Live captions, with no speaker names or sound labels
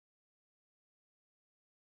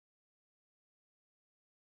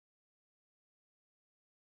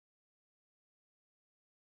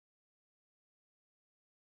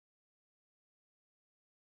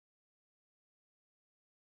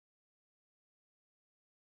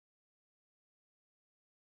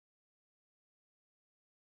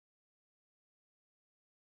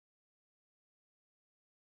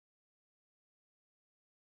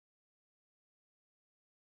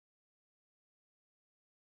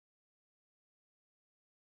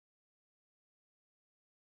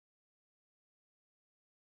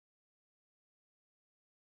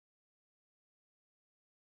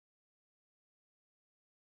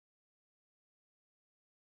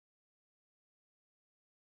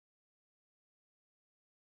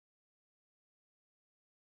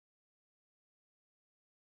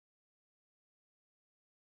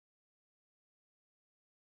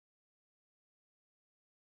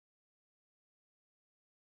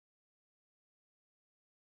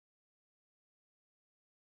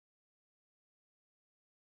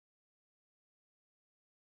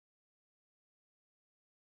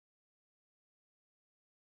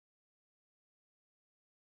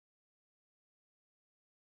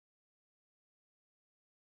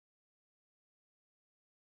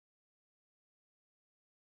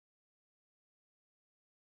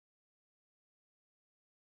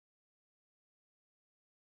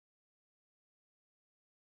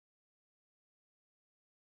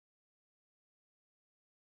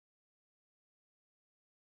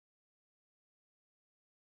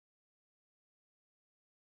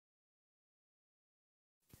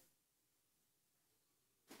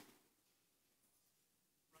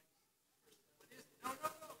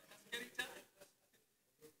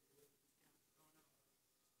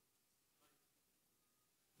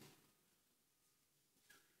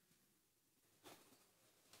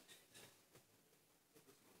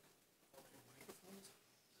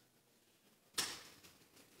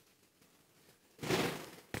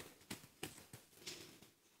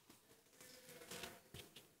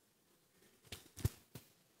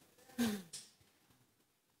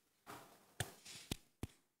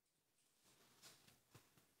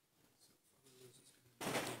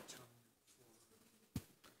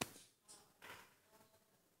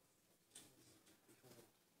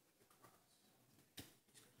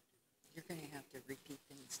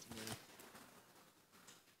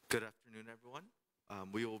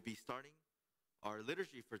We will be starting our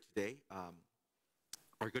liturgy for today,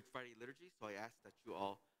 our Good Friday liturgy. So I ask that you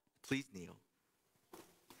all please kneel.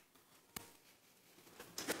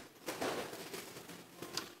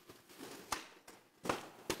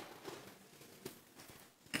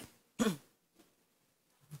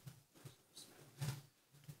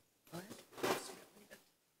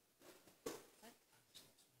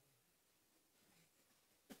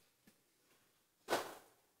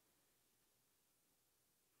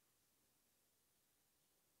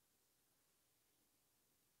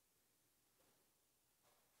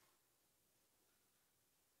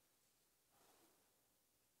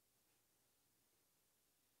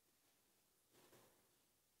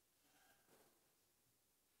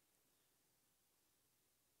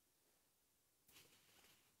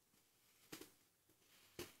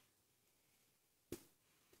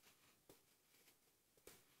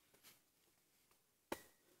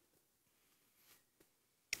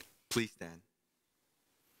 Please stand.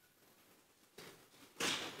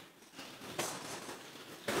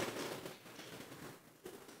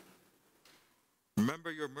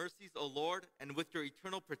 Remember your mercies, O Lord, and with your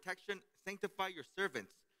eternal protection, sanctify your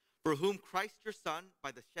servants, for whom Christ your Son,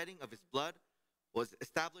 by the shedding of his blood, was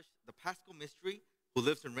established the Paschal mystery, who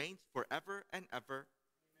lives and reigns forever and ever.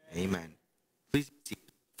 Amen. Please be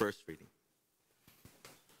seated. First reading.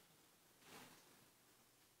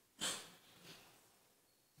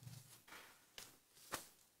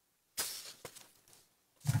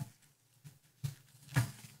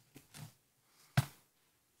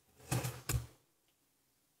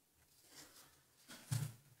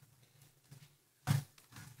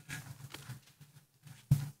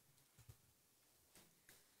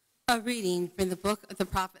 A reading from the book of the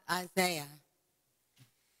prophet Isaiah.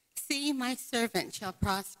 See, my servant shall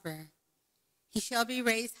prosper. He shall be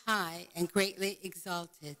raised high and greatly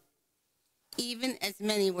exalted, even as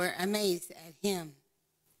many were amazed at him.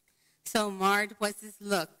 So marred was his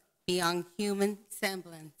look beyond human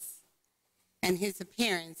semblance, and his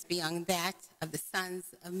appearance beyond that of the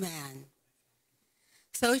sons of man.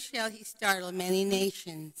 So shall he startle many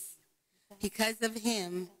nations. Because of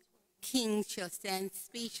him, kings shall stand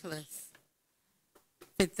speechless.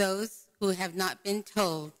 For those who have not been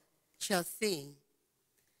told shall see.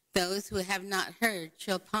 Those who have not heard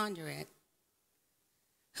shall ponder it.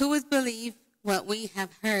 Who would believe what we have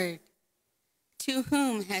heard? To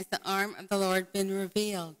whom has the arm of the Lord been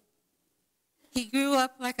revealed? He grew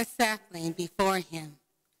up like a sapling before him,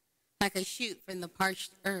 like a shoot from the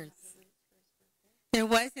parched earth. There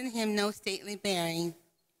was in him no stately bearing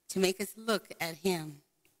to make us look at him,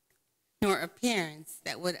 nor appearance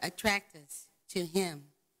that would attract us to him.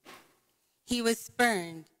 He was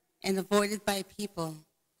spurned and avoided by people,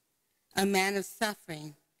 a man of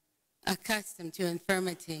suffering, accustomed to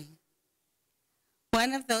infirmity.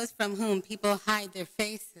 One of those from whom people hide their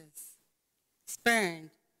faces,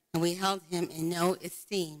 spurned, and we held him in no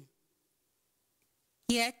esteem.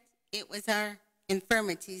 Yet it was our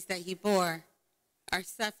infirmities that he bore, our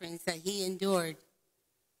sufferings that he endured,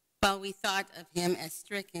 while we thought of him as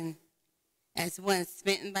stricken, as one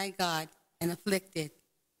smitten by God and afflicted.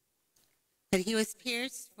 But he was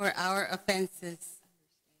pierced for our offenses,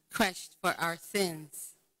 crushed for our sins.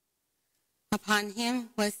 Upon him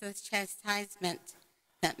was the chastisement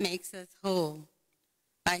that makes us whole.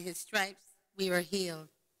 By his stripes we were healed.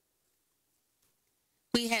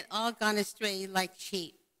 We had all gone astray like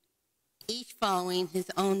sheep, each following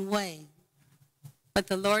his own way. But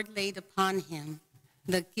the Lord laid upon him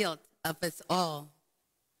the guilt of us all.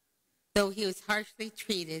 Though he was harshly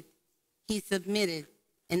treated, he submitted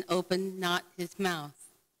and opened not his mouth.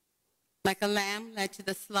 Like a lamb led to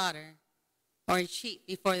the slaughter, or a sheep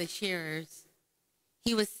before the shearers,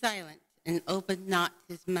 he was silent and opened not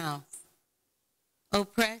his mouth.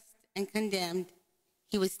 Oppressed and condemned,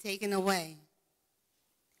 he was taken away.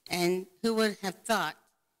 And who would have thought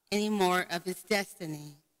any more of his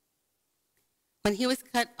destiny? When he was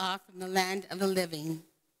cut off from the land of the living,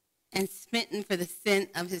 and smitten for the sin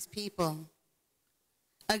of his people,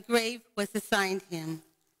 a grave was assigned him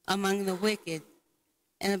among the wicked,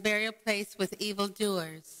 and a burial place with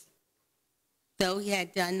evildoers, though he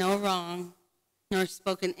had done no wrong, nor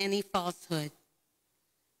spoken any falsehood.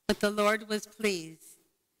 But the Lord was pleased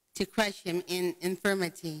to crush him in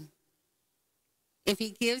infirmity. If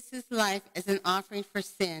he gives his life as an offering for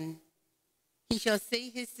sin, he shall see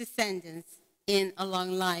his descendants in a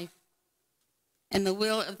long life, and the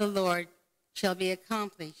will of the Lord shall be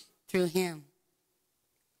accomplished through him.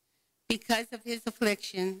 Because of his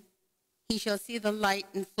affliction, he shall see the light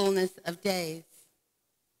and fullness of days.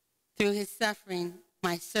 Through his suffering,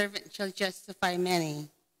 my servant shall justify many,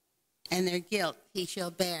 and their guilt he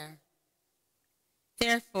shall bear.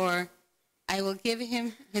 Therefore, I will give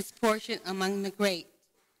him his portion among the great,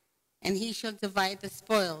 and he shall divide the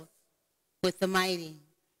spoils with the mighty,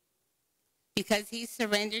 because he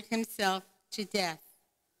surrendered himself to death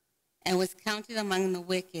and was counted among the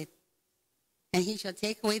wicked. And he shall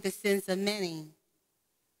take away the sins of many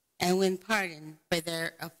and win pardon for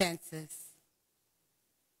their offenses.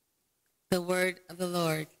 The word of the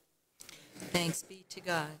Lord. Thanks be to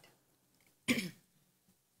God.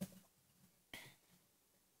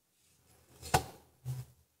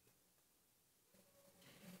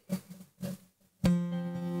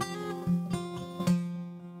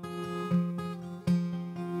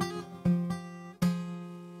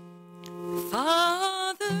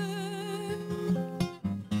 Father,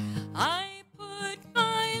 I put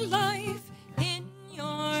my life in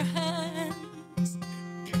your hands.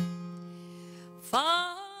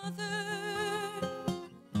 Father,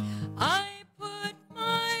 I put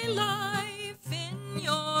my life in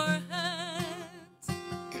your hands.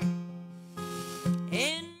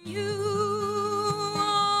 In you,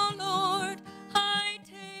 oh Lord, I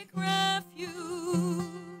take refuge.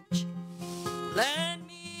 Let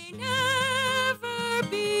me never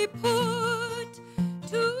be put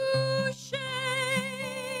to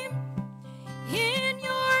shame. In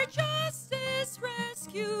your justice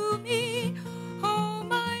rescue me, oh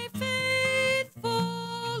my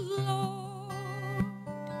faithful Lord.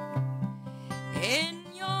 In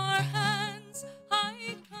your hands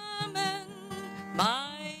I commend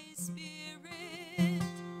my spirit.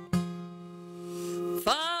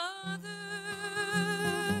 Father,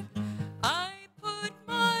 I put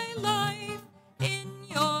my life in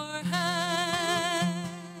your hands.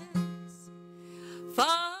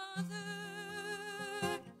 Father,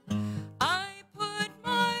 I put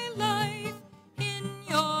my life in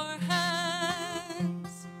your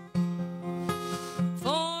hands. For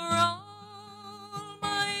all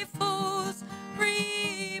my foes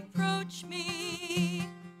reproach me.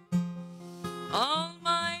 All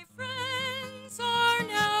my friends are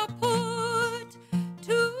now put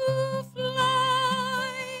to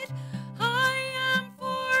flight. I am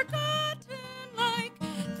forgotten like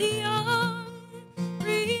the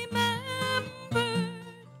unremembered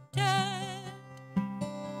dead,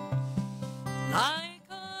 like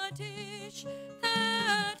a dish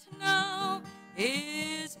that now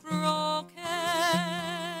is broken.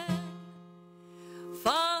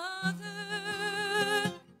 Father,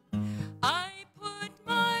 I put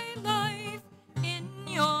my life in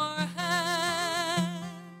your hands.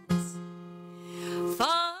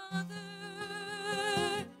 Father,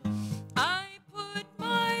 I put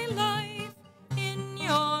my life in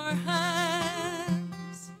your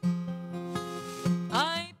hands.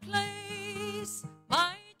 I place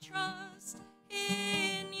my trust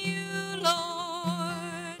in you,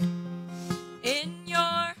 Lord. In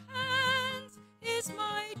your hands is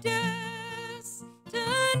my destiny.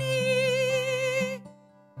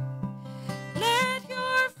 Let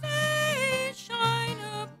your face shine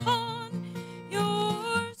upon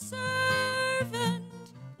your servant,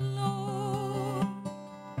 Lord.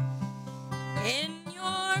 In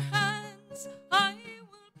your hands I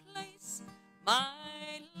will place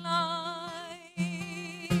my life.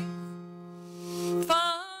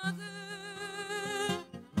 Father,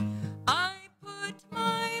 I put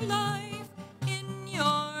my life in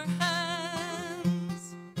your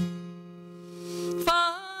hands.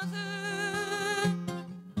 Father,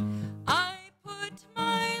 I put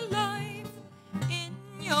my life in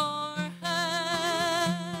your hands.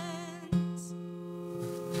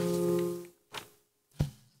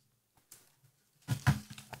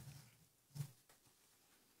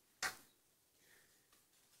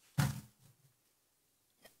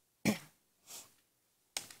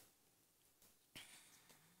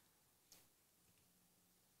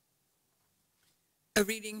 A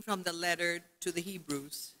reading from the letter to the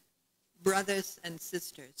Hebrews. Brothers and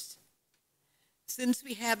sisters, since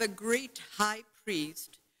we have a great high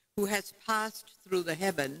priest who has passed through the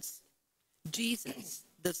heavens, Jesus,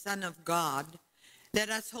 the Son of God, let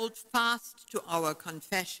us hold fast to our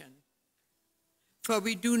confession. For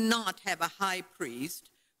we do not have a high priest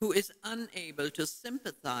who is unable to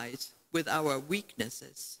sympathize with our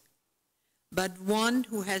weaknesses, but one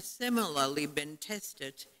who has similarly been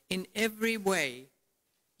tested in every way,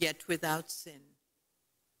 yet without sin.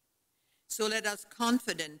 So let us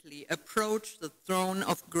confidently approach the throne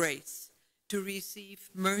of grace to receive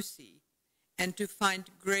mercy and to find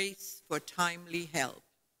grace for timely help.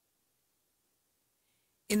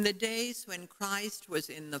 In the days when Christ was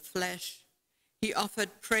in the flesh, he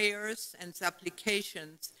offered prayers and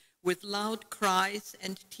supplications with loud cries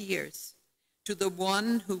and tears to the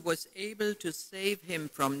one who was able to save him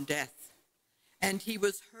from death, and he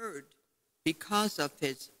was heard because of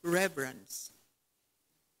his reverence.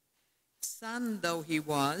 Son though he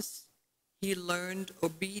was, he learned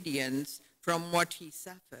obedience from what he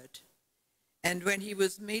suffered, and when he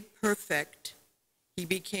was made perfect, he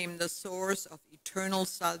became the source of eternal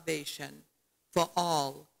salvation for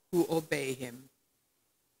all who obey him.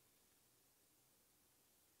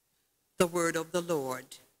 The word of the Lord.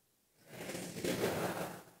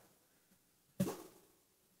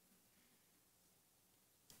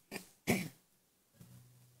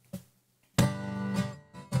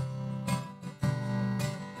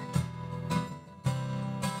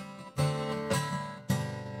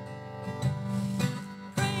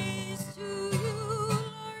 Praise to you,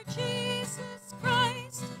 Lord Jesus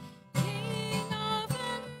Christ, King of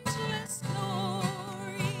endless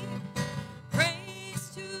glory.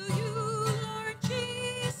 Praise to you, Lord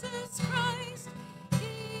Jesus Christ,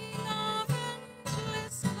 King of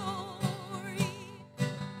endless glory.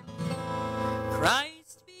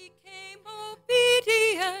 Christ became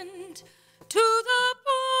obedient to the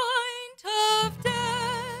point of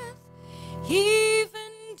death,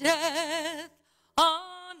 even death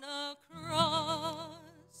on a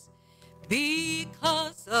cross.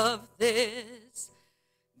 Because of this,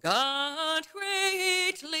 God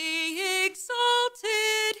greatly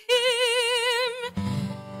exalted him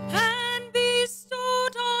and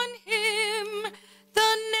bestowed on him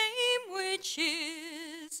the name which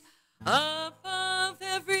is above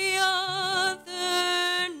every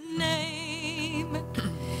other name.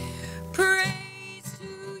 Praise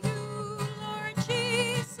to you, Lord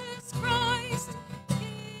Jesus Christ,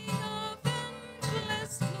 King of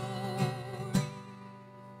endless glory.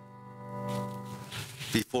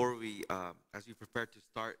 Before we, as we prepare to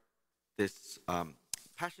start this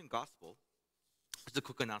Passion Gospel, just a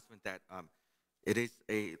quick announcement that it is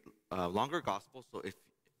a longer gospel, so if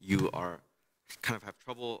you are kind of have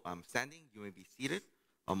trouble standing, you may be seated,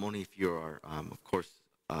 only if you are, of course,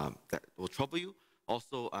 that will trouble you.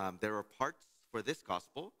 Also, there are parts for this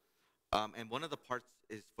gospel, and one of the parts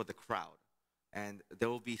is for the crowd, and there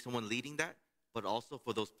will be someone leading that, but also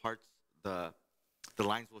for those parts, the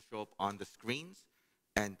lines will show up on the screens,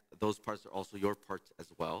 and those parts are also your parts as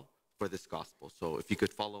well for this gospel. So if you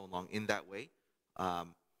could follow along in that way,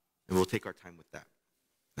 and we'll take our time with that.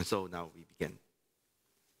 And so now we begin.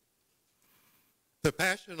 The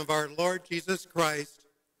Passion of our Lord Jesus Christ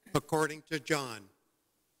according to John.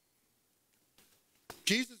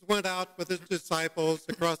 Jesus went out with his disciples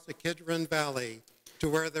across the Kidron Valley to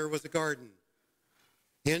where there was a garden,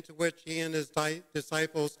 into which he and his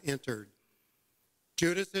disciples entered.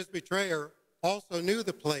 Judas, his betrayer, also knew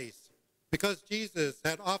the place, because Jesus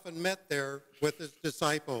had often met there with his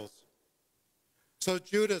disciples. So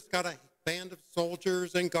Judas got a band of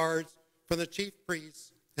soldiers and guards from the chief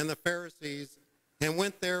priests and the Pharisees and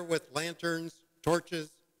went there with lanterns,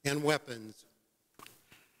 torches, and weapons.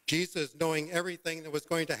 Jesus, knowing everything that was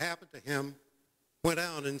going to happen to him, went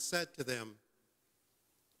out and said to them,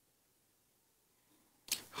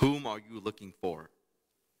 Whom are you looking for?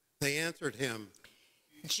 They answered him.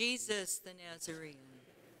 Jesus the Nazarene.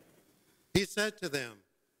 He said to them,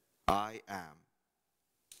 I am.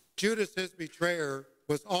 Judas, his betrayer,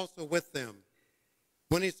 was also with them.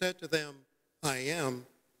 When he said to them, I am,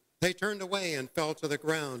 they turned away and fell to the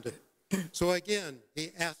ground. So again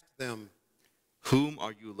he asked them, Whom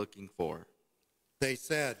are you looking for? They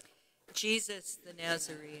said, Jesus the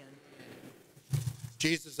Nazarene.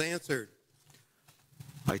 Jesus answered,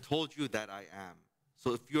 I told you that I am.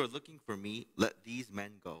 So if you are looking for me, let these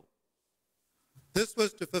men go. This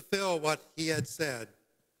was to fulfill what he had said,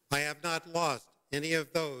 I have not lost any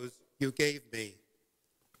of those you gave me.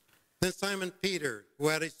 Then Simon Peter, who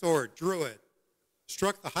had a sword, drew it,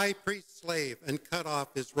 struck the high priest's slave, and cut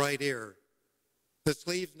off his right ear. The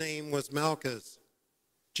slave's name was Malchus.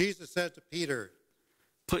 Jesus said to Peter,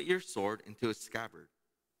 Put your sword into its scabbard.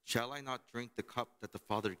 Shall I not drink the cup that the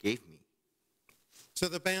Father gave me? So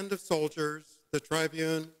the band of soldiers, the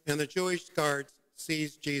tribune, and the Jewish guards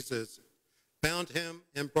seized Jesus, bound him,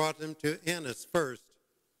 and brought him to Annas first.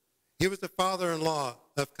 He was the father-in-law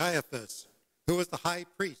of Caiaphas, who was the high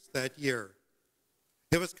priest that year.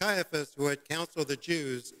 It was Caiaphas who had counseled the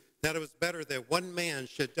Jews that it was better that one man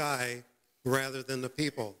should die rather than the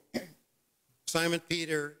people. Simon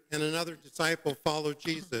Peter and another disciple followed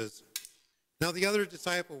Jesus. Now the other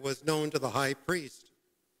disciple was known to the high priest,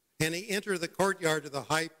 and he entered the courtyard of the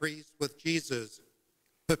high priest with Jesus.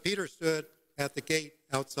 But Peter stood at the gate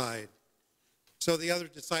outside. So the other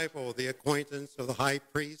disciple, the acquaintance of the high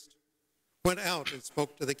priest, went out and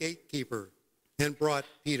spoke to the gatekeeper and brought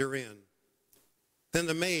Peter in. Then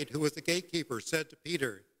the maid, who was the gatekeeper, said to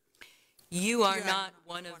Peter, You are not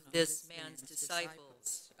one of this man's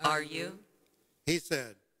disciples, are you? He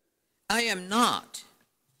said, I am not.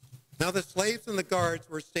 Now the slaves and the guards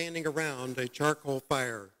were standing around a charcoal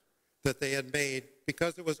fire that they had made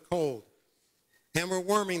because it was cold, and were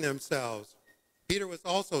warming themselves. Peter was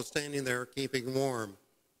also standing there keeping warm.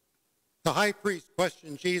 The high priest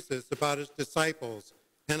questioned Jesus about his disciples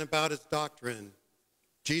and about his doctrine.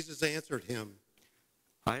 Jesus answered him,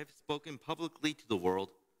 I have spoken publicly to the world.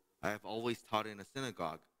 I have always taught in a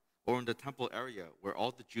synagogue or in the temple area where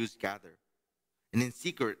all the Jews gather. And in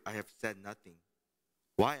secret I have said nothing.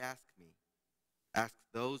 Why ask me? Ask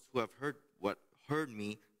those who have heard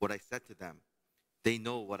me what I said to them. They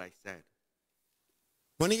know what I said.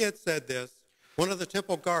 When he had said this, one of the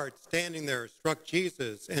temple guards standing there struck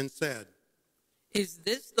Jesus and said, Is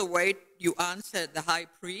this the way you answered the high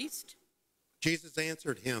priest? Jesus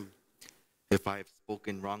answered him, If I have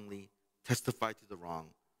spoken wrongly, testify to the wrong.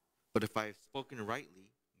 But if I have spoken rightly,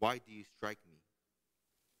 why do you strike me?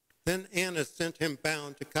 Then Annas sent him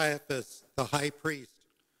bound to Caiaphas, the high priest.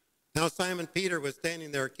 Now Simon Peter was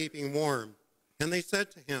standing there keeping warm, and they said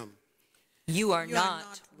to him, You are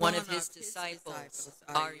not one of his disciples,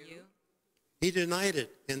 are you? He denied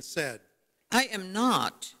it and said, I am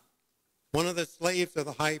not. One of the slaves of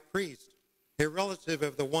the high priest, a relative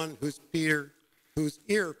of the one whose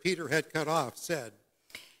ear Peter had cut off, said,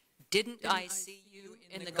 Didn't I see you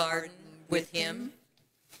in the garden with him?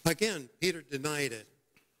 Again, Peter denied it,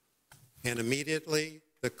 and immediately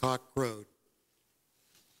the cock crowed.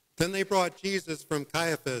 Then they brought Jesus from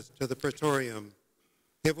Caiaphas to the praetorium.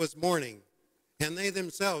 It was morning, and they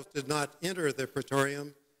themselves did not enter the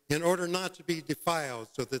praetorium in order not to be defiled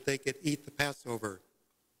so that they could eat the Passover.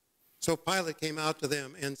 So Pilate came out to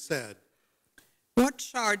them and said, What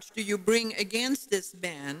charge do you bring against this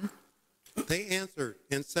man? They answered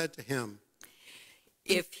and said to him,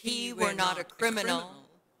 If he were not a criminal,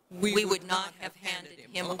 we would not have handed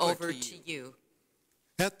him over to you.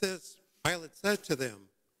 At this, Pilate said to them,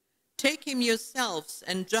 Take him yourselves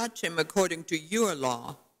and judge him according to your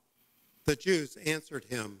law. The Jews answered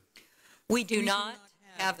him, We do not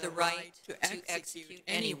have the right to execute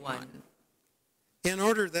anyone. in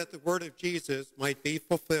order that the word of Jesus might be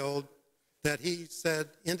fulfilled, that he said,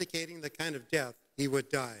 indicating the kind of death he would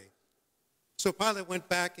die. So Pilate went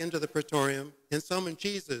back into the praetorium and summoned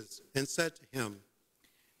Jesus and said to him,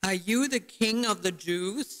 Are you the king of the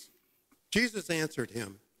Jews? Jesus answered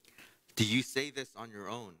him, Do you say this on your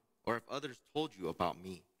own, or have others told you about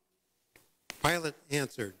me? Pilate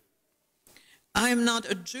answered, I am not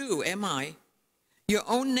a Jew, am I? Your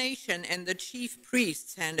own nation and the chief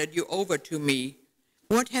priests handed you over to me.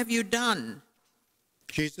 What have you done?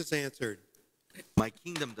 Jesus answered, My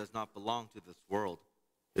kingdom does not belong to this world.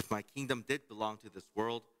 If my kingdom did belong to this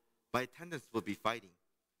world, my attendants would be fighting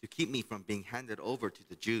to keep me from being handed over to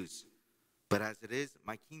the Jews. But as it is,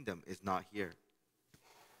 my kingdom is not here.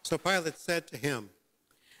 So Pilate said to him,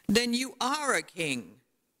 Then you are a king.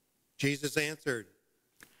 Jesus answered,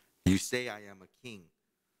 You say I am a king.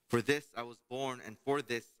 For this I was born, and for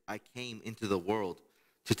this I came into the world,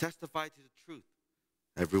 to testify to the truth.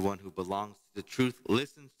 Everyone who belongs to the truth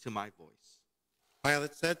listens to my voice.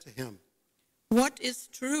 Pilate said to him, What is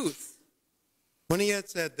truth? when he had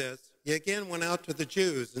said this, he again went out to the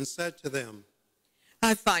Jews and said to them,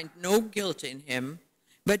 I find no guilt in him,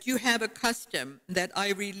 but you have a custom that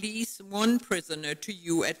I release one prisoner to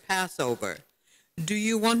you at Passover. Do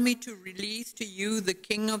you want me to release to you the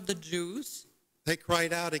king of the Jews? They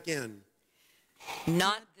cried out again.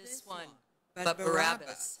 Not this one, but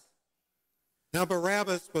Barabbas. Now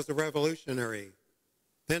Barabbas was a revolutionary.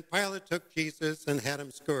 Then Pilate took Jesus and had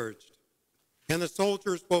him scourged. And the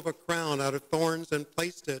soldiers wove a crown out of thorns and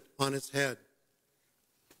placed it on his head,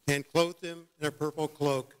 and clothed him in a purple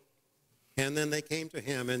cloak. And then they came to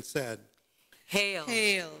him and said, Hail,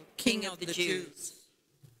 Hail, King of the Jews.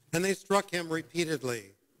 And they struck him repeatedly.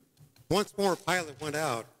 Once more Pilate went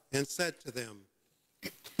out and said to them,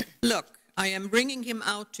 Look, I am bringing him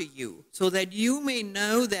out to you, so that you may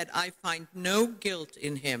know that I find no guilt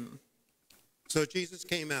in him. So Jesus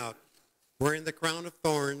came out, wearing the crown of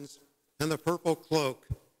thorns and the purple cloak,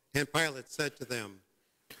 and Pilate said to them,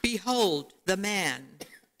 Behold, the man.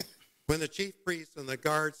 When the chief priests and the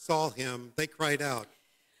guards saw him, they cried out.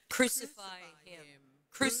 Crucify him,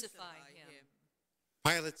 crucify him.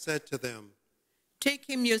 Pilate said to them, Take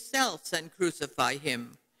him yourselves and crucify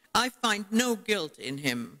him. I find no guilt in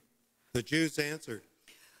him. The Jews answered,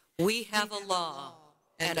 We have a law,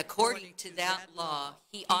 and according to that law,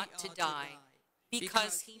 he ought to die,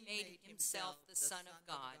 because he made himself the Son of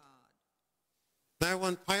God. Now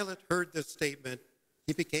when Pilate heard this statement,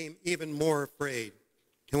 he became even more afraid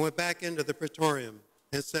and went back into the praetorium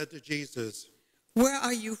and said to Jesus, "Where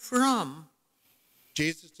are you from?"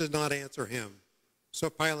 Jesus did not answer him. So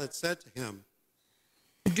Pilate said to him,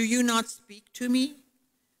 "Do you not speak to me?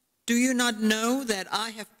 Do you not know that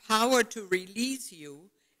I have power to release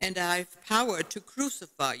you and I have power to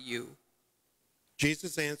crucify you?"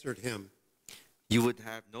 Jesus answered him, You would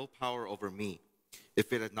have no power over me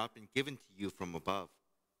if it had not been given to you from above.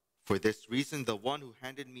 For this reason, the one who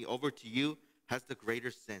handed me over to you has the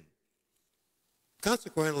greater sin.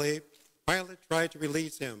 Consequently, Pilate tried to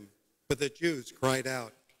release him, but the Jews cried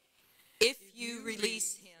out, If you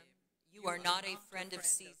release him, you are not a friend of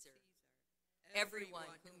Caesar. Everyone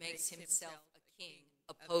who makes himself a king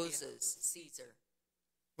opposes Caesar.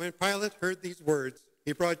 When Pilate heard these words,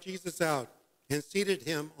 he brought Jesus out and seated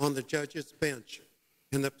him on the judge's bench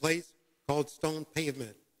in the place called Stone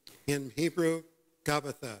Pavement, in Hebrew,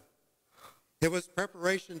 Gabbatha. It was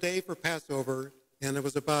preparation day for Passover, and it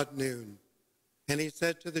was about noon. And he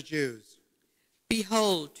said to the Jews,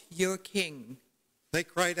 "Behold your king." They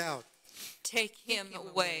cried out, Take him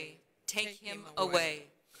away, take him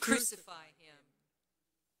away, crucify him.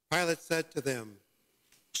 Pilate said to them,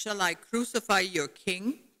 "Shall I crucify your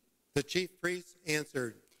king?" the chief priests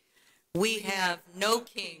answered, We have no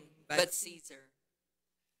king but Caesar.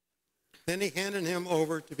 Then he handed him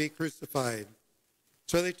over to be crucified.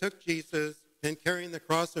 So they took Jesus, and carrying the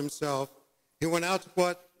cross himself, he went out to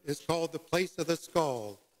what is called the place of the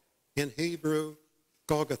skull, in Hebrew,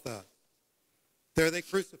 Golgotha. There they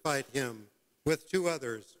crucified him with two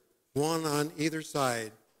others, one on either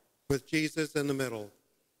side, with Jesus in the middle.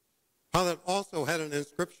 Pilate also had an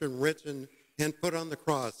inscription written and put on the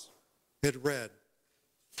cross. It read,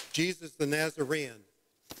 Jesus the Nazarene,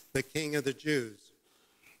 the King of the Jews.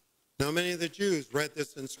 Now many of the Jews read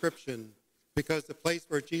this inscription because the place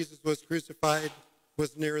where Jesus was crucified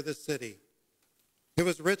was near the city. It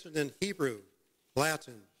was written in Hebrew,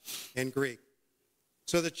 Latin, and Greek.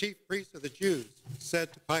 So the chief priests of the Jews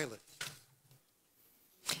said to Pilate,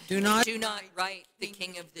 Do not write the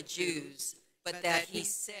King of the Jews, but that he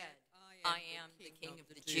said, I am the King of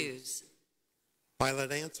the Jews.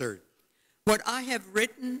 Pilate answered, What I have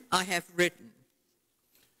written, I have written.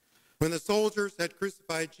 When the soldiers had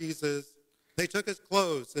crucified Jesus, they took his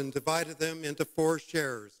clothes and divided them into 4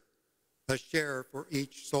 shares, a share for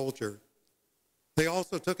each soldier. They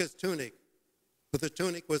also took his tunic, but the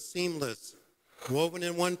tunic was seamless, woven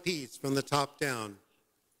in one piece from the top down.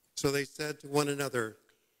 So they said to one another,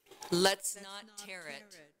 Let's not tear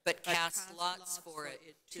it, but cast lots for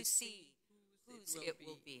it to see whose it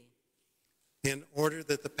will be. in order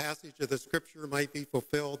that the passage of the scripture might be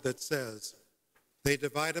fulfilled that says, They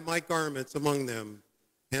divided my garments among them,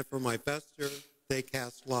 and for my vesture they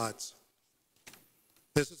cast lots.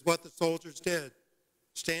 This is what the soldiers did.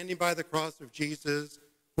 Standing by the cross of Jesus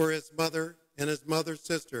were his mother and his mother's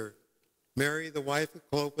sister, Mary, the wife of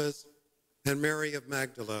Clopas, and Mary of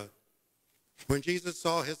Magdala. When Jesus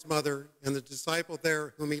saw his mother and the disciple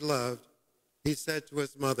there whom he loved, he said to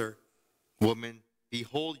his mother, Woman,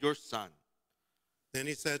 behold your son. Then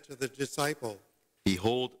he said to the disciple,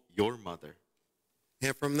 Behold your mother.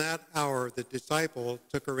 And from that hour the disciple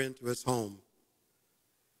took her into his home.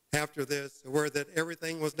 After this, aware that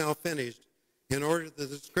everything was now finished, in order that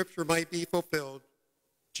the scripture might be fulfilled,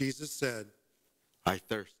 Jesus said, I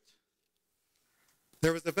thirst.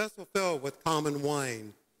 There was a vessel filled with common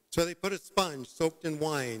wine. So they put a sponge soaked in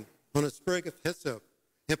wine on a sprig of hyssop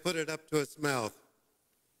and put it up to its mouth.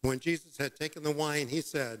 When Jesus had taken the wine, he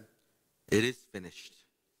said, It is finished.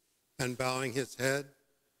 And bowing his head,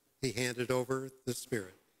 he handed over the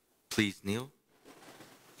Spirit. Please kneel.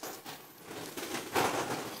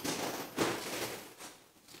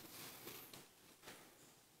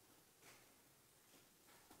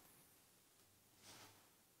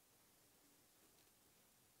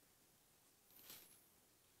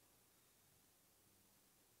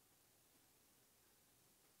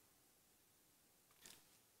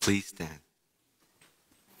 Please stand.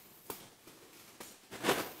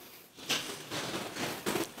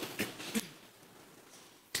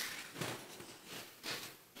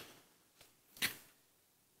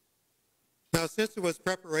 Now, since it was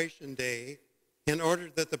preparation day, in order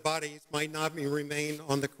that the bodies might not remain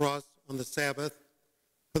on the cross on the Sabbath,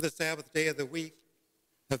 for the Sabbath day of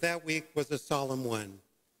that week was a solemn one.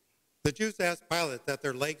 The Jews asked Pilate that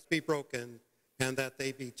their legs be broken and that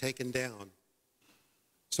they be taken down.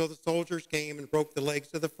 So the soldiers came and broke the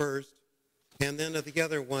legs of the first, and then of the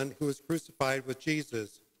other one who was crucified with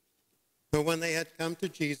Jesus. But when they had come to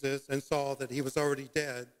Jesus and saw that he was already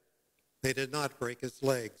dead, they did not break his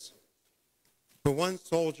legs. But one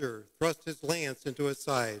soldier thrust his lance into his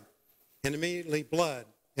side, and immediately blood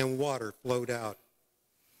and water flowed out.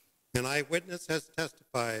 An eyewitness has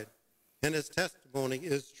testified, and his testimony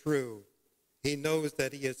is true. He knows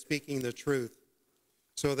that he is speaking the truth,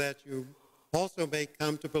 so that you also may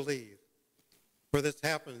come to believe. For this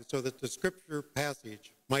happened so that the scripture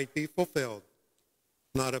passage might be fulfilled.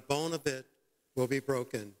 Not a bone of it will be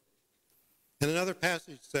broken. And another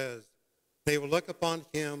passage says, they will look upon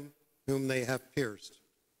him whom they have pierced.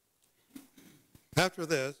 After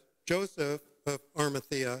this, Joseph of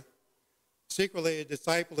Arimathea, secretly a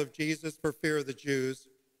disciple of Jesus for fear of the Jews,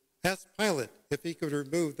 asked Pilate if he could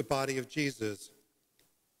remove the body of Jesus,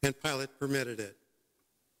 and Pilate permitted it.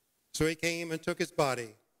 So he came and took his body.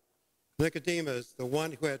 Nicodemus, the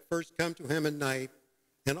one who had first come to him at night,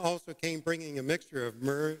 and also came bringing a mixture of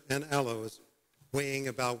myrrh and aloes, weighing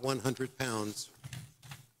about 100 pounds.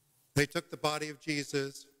 They took the body of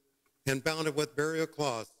Jesus and bound it with burial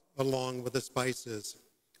cloths along with the spices,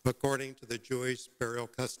 according to the Jewish burial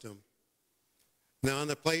custom. Now in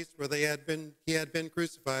the place where he had been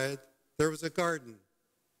crucified, there was a garden,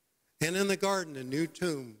 and in the garden a new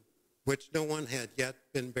tomb, which no one had yet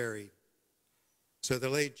been buried. So they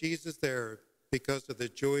laid Jesus there because of the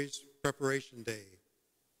Jewish preparation day,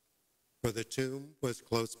 for the tomb was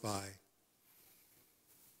close by.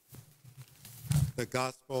 The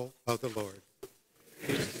Gospel of the Lord.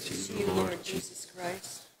 Praise to you, Lord Jesus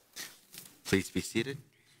Christ. Please be seated.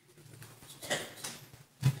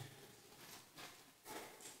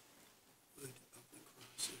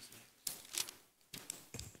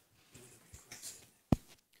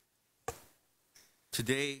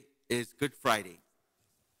 Today is Good Friday,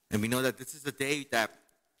 and we know that this is the day that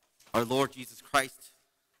our Lord Jesus Christ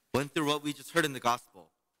went through what we just heard in the gospel,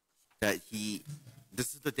 that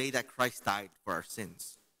this is the day that Christ died for our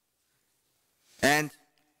sins. And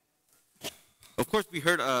of course we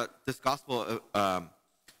heard this gospel,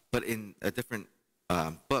 but in a different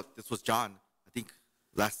book. This was John. I think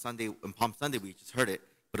last Sunday, on Palm Sunday, we just heard it,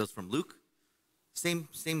 but it was from Luke. Same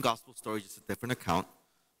gospel story, just a different account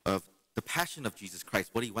of the passion of Jesus Christ,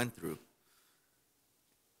 what he went through.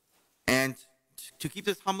 And to keep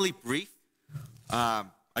this homily brief, I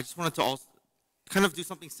just wanted to also kind of do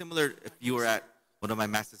something similar if you were at one of my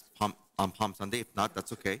masses on Palm Sunday. If not,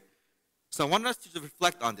 that's okay. So I wanted us to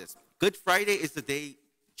reflect on this. Good Friday is the day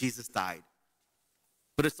Jesus died.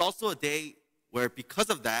 But it's also a day where, because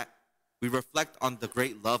of that, we reflect on the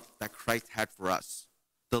great love that Christ had for us.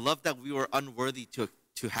 The love that we were unworthy to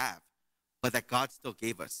have, but that God still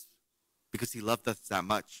gave us because he loved us that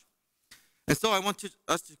much. And so I want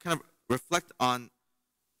us to kind of reflect on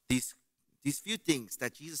these few things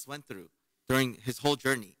that Jesus went through during his whole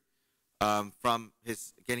journey, from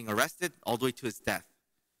his getting arrested all the way to his death.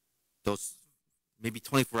 Those maybe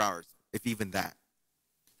 24 hours, if even that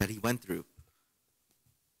he went through.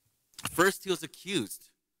 First, he was accused.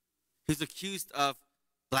 He was accused of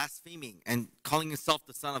blaspheming and calling himself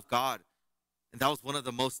the Son of God. And that was one of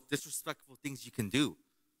the most disrespectful things you can do.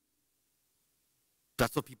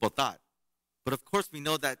 That's what people thought. But of course, we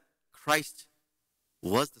know that Christ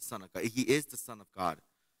was the Son of God. He is the Son of God.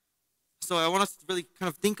 So I want us to really kind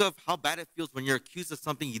of think of how bad it feels when you're accused of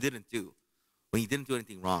something you didn't do, when you didn't do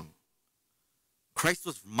anything wrong. Christ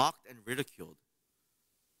was mocked and ridiculed.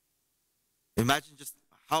 Imagine just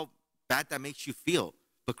how bad that makes you feel.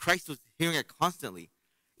 But Christ was hearing it constantly.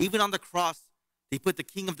 Even on the cross, they put the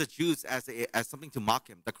King of the Jews as something to mock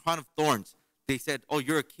him. The crown of thorns. They said, "Oh,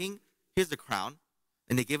 you're a king? Here's the crown."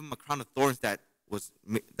 And they gave him a crown of thorns that was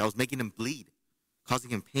making him bleed,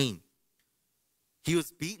 causing him pain. He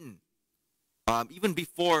was beaten. Even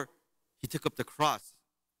before he took up the cross,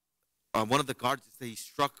 one of the guards said he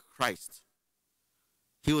struck Christ.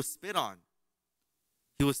 He was spit on.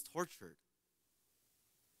 He was tortured.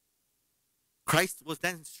 Christ was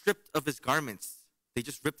then stripped of his garments. They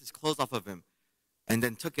just ripped his clothes off of him and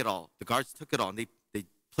then took it all. The guards took it all, and they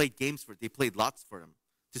played games for it. They played lots for him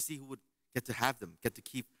to see who would get to have them, get to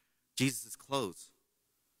keep Jesus' clothes.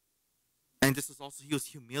 And this was also, he was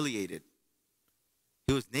humiliated.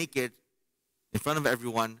 He was naked in front of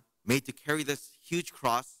everyone, made to carry this huge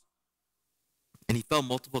cross, and he fell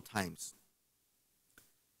multiple times.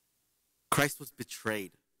 Christ was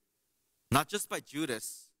betrayed, not just by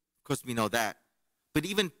Judas, of course we know that, but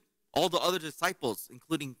even all the other disciples,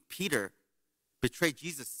 including Peter, betrayed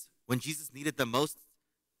Jesus. When Jesus needed them most,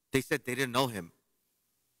 they said they didn't know him.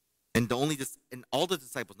 And all the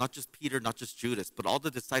disciples, not just Peter, not just Judas, but all the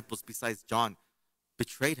disciples besides John,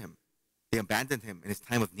 betrayed him. They abandoned him in his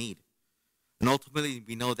time of need. And ultimately,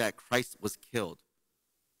 we know that Christ was killed,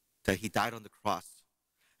 that he died on the cross.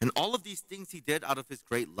 And all of these things he did out of his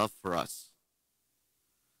great love for us.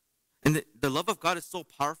 And the love of God is so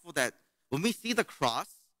powerful that when we see the cross,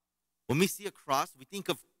 when we see a cross, we think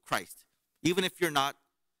of Christ. Even if you're not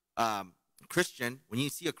Christian, when you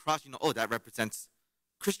see a cross, you know, oh, that represents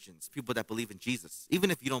Christians, people that believe in Jesus.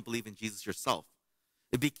 Even if you don't believe in Jesus yourself.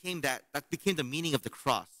 It became that became the meaning of the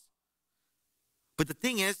cross. But the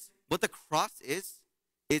thing is, what the cross is,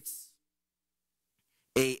 it's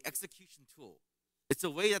a execution tool. It's a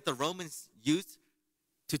way that the Romans used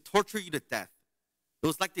to torture you to death. It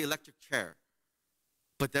was like the electric chair,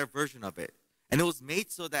 but their version of it. And it was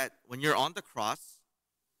made so that when you're on the cross,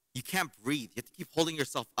 you can't breathe. You have to keep holding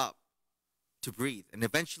yourself up to breathe. And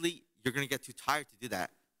eventually, you're going to get too tired to do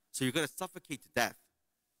that. So you're going to suffocate to death.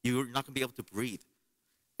 You're not going to be able to breathe.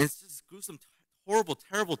 And it's just a gruesome, horrible,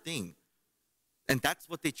 terrible thing. And that's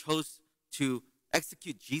what they chose to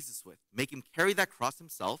execute Jesus with. Make him carry that cross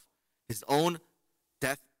himself, his own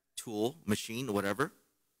death tool, machine, whatever,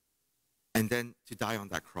 and then to die on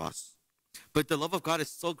that cross. But the love of God is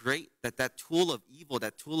so great that that tool of evil,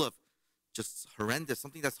 that tool of just horrendous,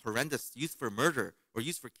 something that's horrendous, used for murder or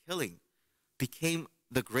used for killing, became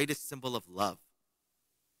the greatest symbol of love.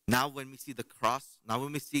 Now when we see the cross, now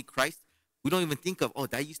when we see Christ, we don't even think of, oh,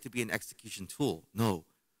 that used to be an execution tool. No,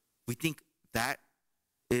 we think that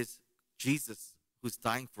is Jesus who's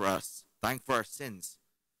dying for us, dying for our sins,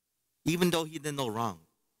 even though he did no wrong,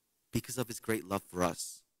 because of his great love for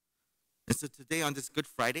us. And so today on this Good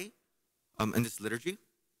Friday, in this liturgy,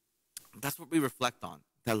 that's what we reflect on,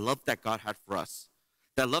 that love that God had for us,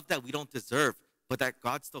 that love that we don't deserve, but that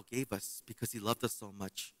God still gave us because he loved us so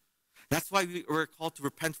much. That's why we were called to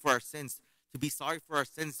repent for our sins, to be sorry for our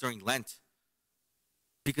sins during Lent.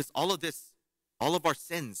 Because all of this, all of our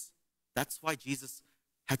sins, that's why Jesus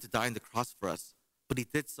had to die on the cross for us. But he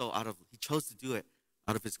did so he chose to do it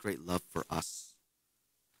out of his great love for us.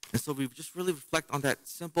 And so we just really reflect on that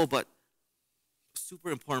simple but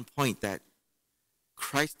super important point that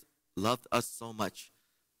Christ loved us so much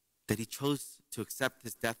that he chose to accept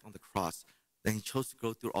his death on the cross, that he chose to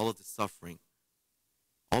go through all of this suffering,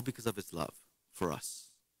 all because of his love for us.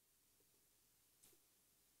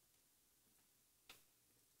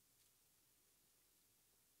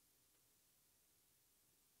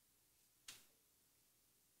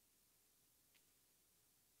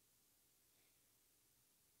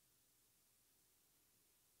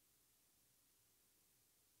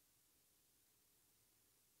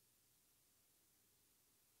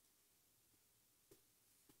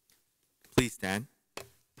 Please stand.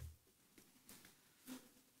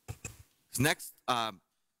 Next,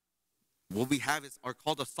 what we have are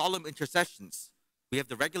called the solemn intercessions. We have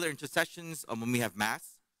the regular intercessions when we have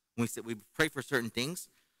Mass, when we pray for certain things.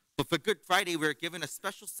 But for Good Friday, we're given a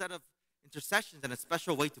special set of intercessions and a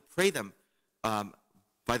special way to pray them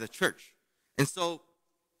by the church. And so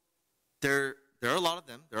there are a lot of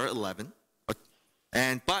them. There are 11. But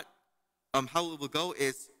how it will go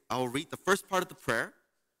is I will read the first part of the prayer.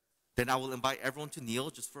 Then I will invite everyone to kneel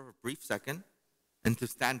just for a brief second and to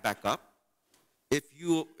stand back up. If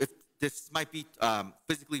this might be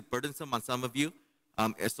physically burdensome on some of you,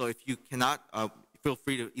 so if you cannot, feel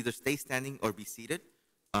free to either stay standing or be seated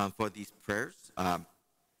for these prayers.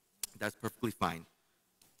 That's perfectly fine.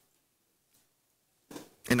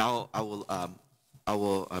 And I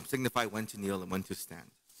will signify when to kneel and when to stand.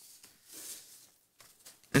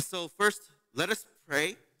 And so first, let us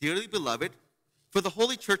pray, dearly beloved, for the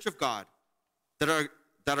Holy Church of God, that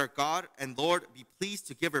our God and Lord be pleased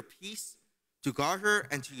to give her peace, to guard her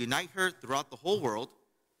and to unite her throughout the whole world,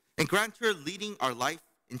 and grant her leading our life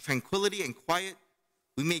in tranquility and quiet,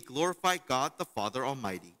 we may glorify God the Father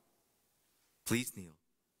Almighty. Please kneel.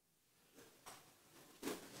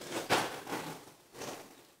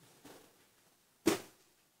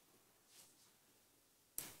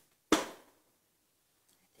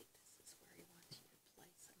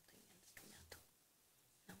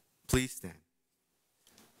 Please stand.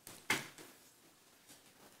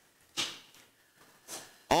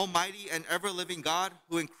 Almighty and ever-living God,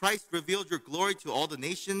 who in Christ revealed your glory to all the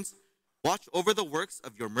nations, watch over the works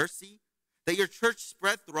of your mercy, that your church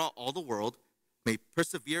spread throughout all the world may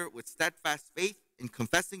persevere with steadfast faith in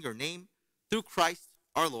confessing your name through Christ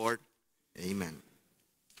our Lord. Amen.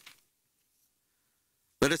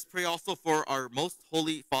 Let us pray also for our most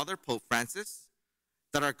holy Father, Pope Francis,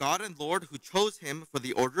 that our God and Lord, who chose him for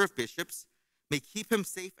the order of bishops, may keep him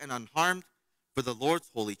safe and unharmed for the Lord's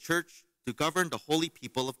holy church to govern the holy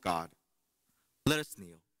people of God. Let us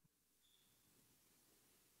kneel.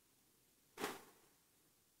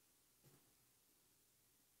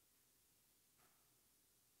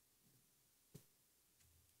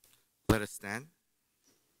 Let us stand.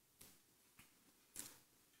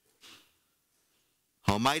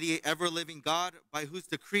 Almighty, ever-living God, by whose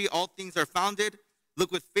decree all things are founded,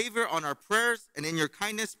 look with favor on our prayers, and in your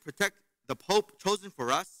kindness protect the Pope chosen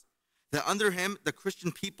for us, that under him the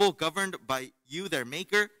Christian people governed by you, their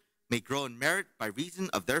Maker, may grow in merit by reason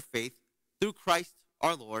of their faith, through Christ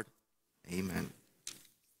our Lord. Amen.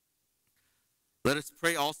 Let us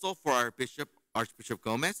pray also for our Bishop, Archbishop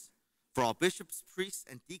Gomez, for all bishops, priests,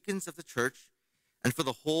 and deacons of the church, and for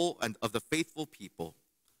the whole and of the faithful people.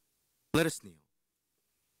 Let us kneel.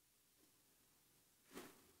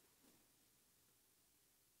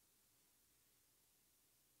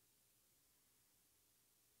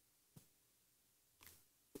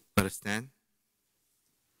 Let us stand.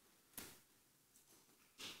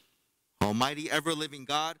 Almighty, ever-living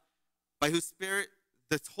God, by whose Spirit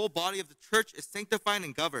this whole body of the church is sanctified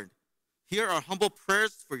and governed, hear our humble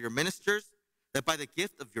prayers for your ministers, that by the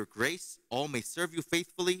gift of your grace all may serve you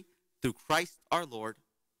faithfully, through Christ our Lord.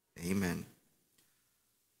 Amen.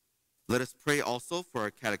 Let us pray also for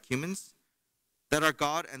our catechumens, that our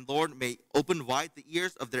God and Lord may open wide the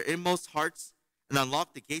ears of their inmost hearts and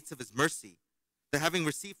unlock the gates of his mercy, that having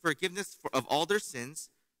received forgiveness of all their sins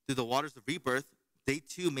through the waters of rebirth, they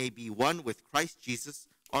too may be one with Christ Jesus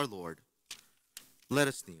our Lord. Let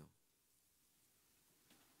us kneel.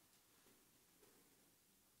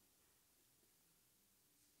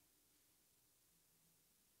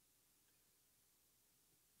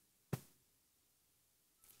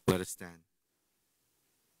 Let us stand.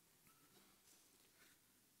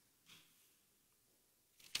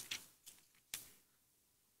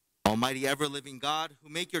 Almighty, ever-living God, who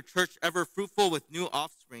make your church ever fruitful with new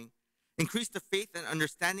offspring, increase the faith and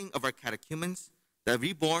understanding of our catechumens, that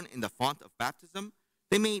reborn in the font of baptism,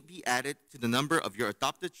 they may be added to the number of your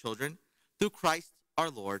adopted children, through Christ our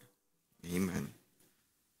Lord. Amen.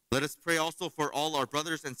 Let us pray also for all our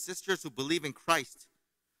brothers and sisters who believe in Christ,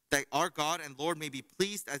 that our God and Lord may be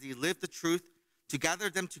pleased as he live the truth, to gather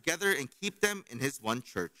them together and keep them in his one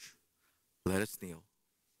church. Let us kneel.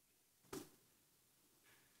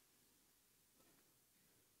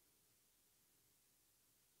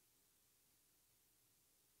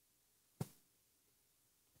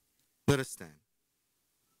 Let us stand.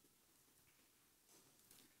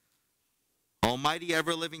 Almighty,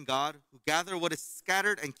 ever-living God, who gather what is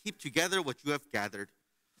scattered and keep together what you have gathered,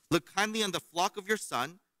 look kindly on the flock of your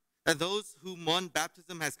Son, that those whom one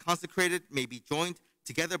baptism has consecrated may be joined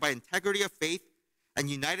together by integrity of faith and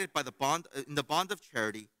united by the bond in the bond of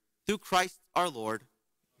charity, through Christ our Lord.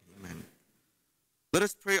 Amen. Let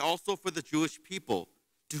us pray also for the Jewish people,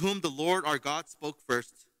 to whom the Lord our God spoke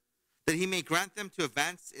first, that he may grant them to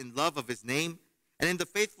advance in love of his name and in the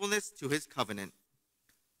faithfulness to his covenant.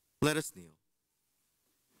 Let us kneel.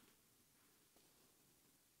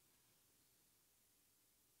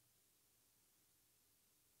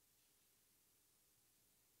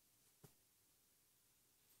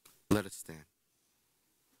 Let us stand.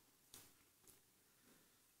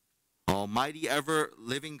 Almighty,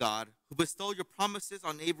 ever-living God, who bestowed your promises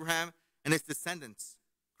on Abraham and his descendants,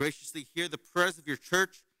 graciously hear the prayers of your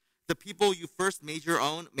church. The people you first made your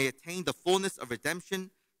own may attain the fullness of redemption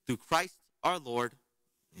through Christ our Lord.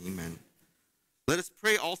 Amen. Let us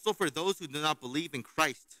pray also for those who do not believe in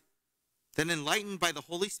Christ, that enlightened by the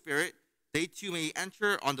Holy Spirit, they too may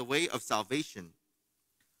enter on the way of salvation.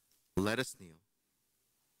 Let us kneel.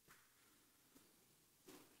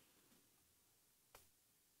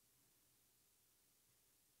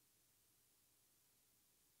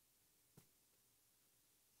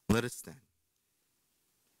 Let us stand.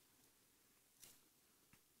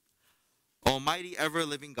 Almighty,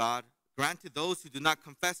 ever-living God, grant to those who do not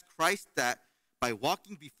confess Christ that by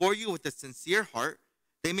walking before you with a sincere heart,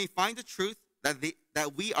 they may find the truth,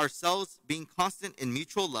 that we ourselves, being constant in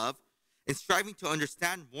mutual love and striving to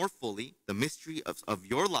understand more fully the mystery of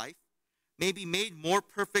your life, may be made more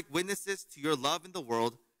perfect witnesses to your love in the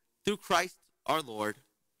world, through Christ our Lord.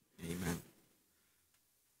 Amen.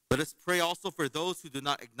 Let us pray also for those who do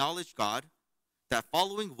not acknowledge God, that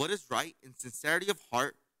following what is right in sincerity of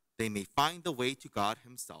heart, they may find the way to God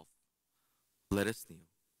himself. Let us kneel.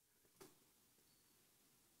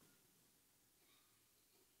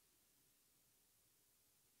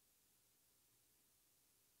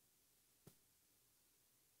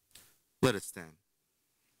 Let us stand.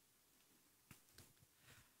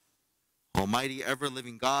 Almighty,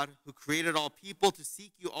 ever-living God, who created all people to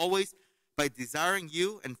seek you always by desiring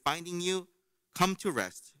you and finding you, come to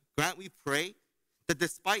rest. Grant, we pray, that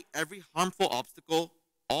despite every harmful obstacle,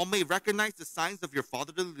 all may recognize the signs of your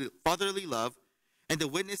fatherly love and the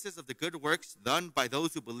witnesses of the good works done by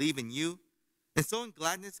those who believe in you, And so in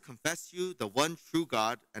gladness confess you the one true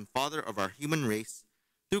God and Father of our human race,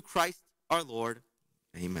 through Christ our Lord.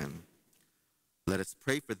 Amen. Let us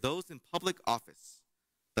pray for those in public office,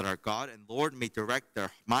 that our God and Lord may direct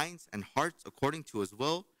their minds and hearts according to his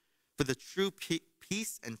will, for the true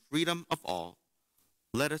peace and freedom of all.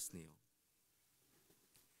 Let us kneel.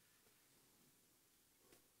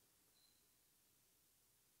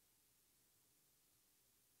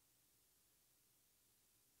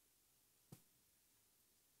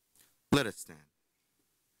 Let us stand.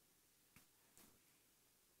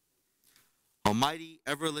 Almighty,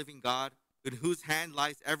 ever-living God, in whose hand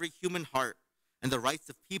lies every human heart and the rights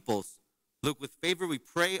of peoples, look with favor, we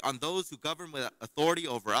pray, on those who govern with authority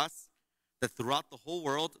over us, that throughout the whole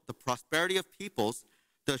world, the prosperity of peoples,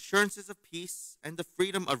 the assurances of peace, and the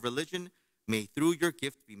freedom of religion may through your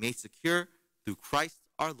gift be made secure, through Christ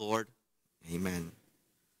our Lord. Amen.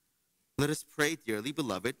 Let us pray, dearly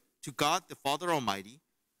beloved, to God the Father Almighty,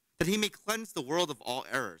 that he may cleanse the world of all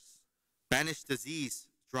errors, banish disease,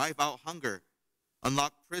 drive out hunger,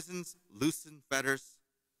 unlock prisons, loosen fetters,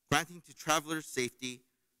 granting to travelers safety,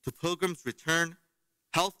 to pilgrims return,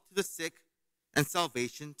 health to the sick, and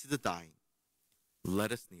salvation to the dying.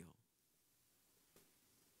 Let us kneel.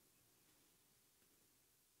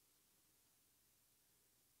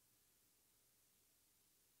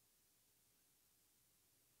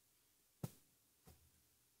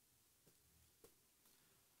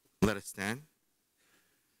 Let us stand.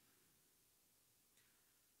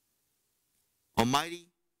 Almighty,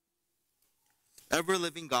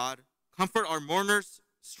 ever-living God, comfort our mourners,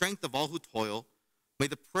 strength of all who toil. May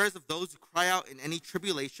the prayers of those who cry out in any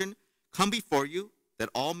tribulation come before you, that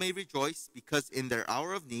all may rejoice, because in their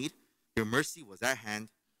hour of need, your mercy was at hand.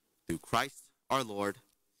 Through Christ our Lord.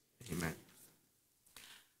 Amen.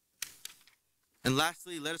 And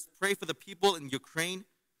lastly, let us pray for the people in Ukraine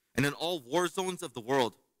and in all war zones of the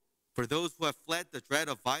world, for those who have fled the dread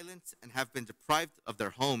of violence and have been deprived of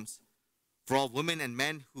their homes, for all women and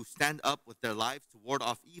men who stand up with their lives to ward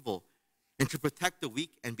off evil and to protect the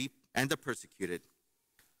weak and the persecuted.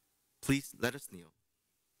 Please let us kneel.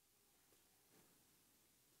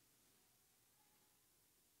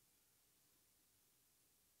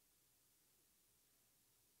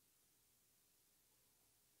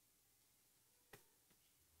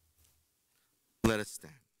 Let us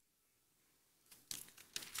stand.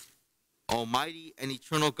 Almighty and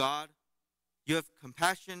eternal God, you have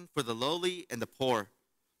compassion for the lowly and the poor,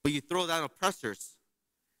 but you throw down oppressors.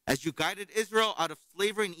 As you guided Israel out of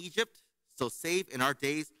slavery in Egypt, so save in our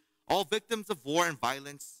days all victims of war and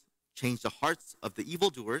violence. Change the hearts of the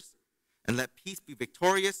evildoers, and let peace be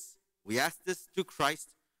victorious. We ask this through Christ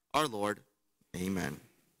our Lord. Amen.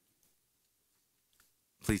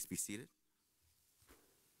 Please be seated.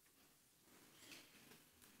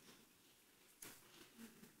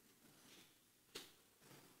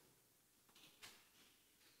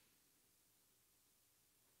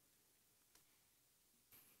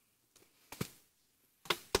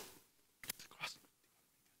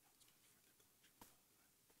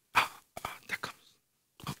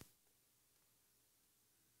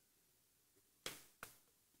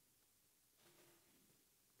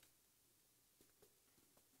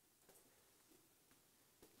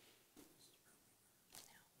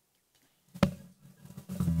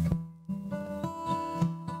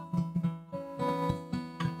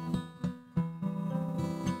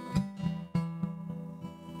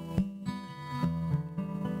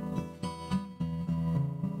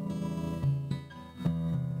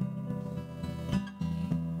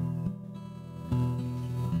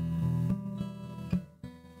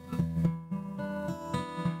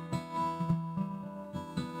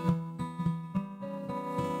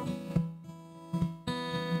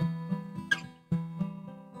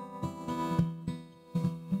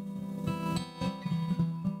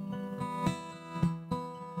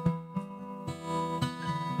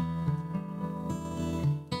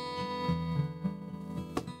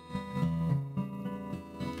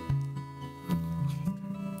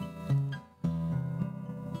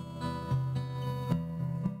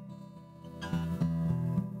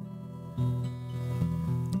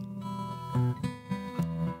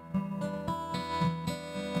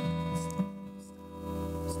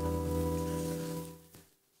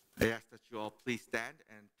 I ask that you all please stand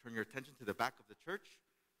and turn your attention to the back of the church.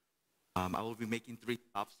 I will be making 3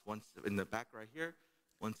 stops, once in the back right here,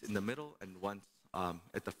 once in the middle, and once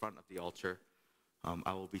at the front of the altar.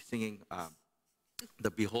 I will be singing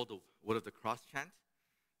the Behold the Wood of the Cross chant,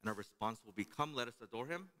 and our response will be, Come, let us adore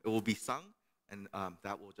him. It will be sung, and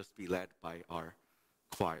that will just be led by our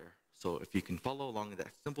choir. So if you can follow along in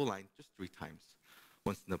that simple line just 3 times.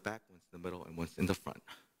 Once in the back, once in the middle, and once in the front.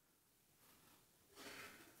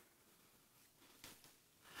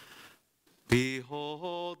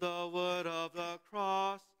 Behold the wood of the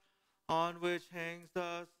cross, on which hangs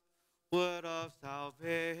the wood of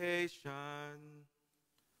salvation.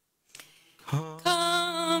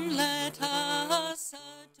 Come, let us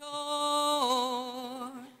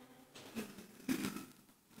adore.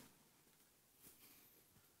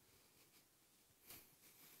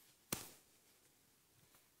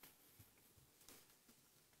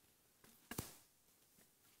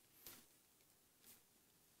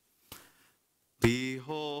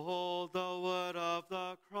 Behold the wood of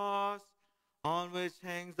the cross, on which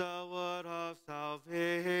hangs the wood of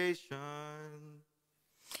salvation.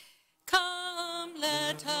 Come,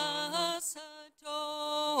 let us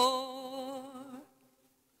adore.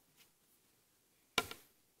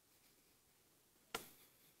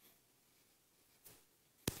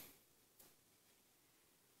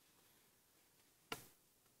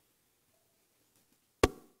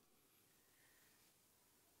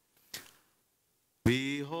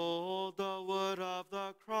 Behold the wood of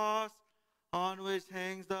the cross, on which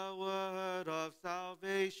hangs the wood of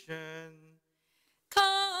salvation.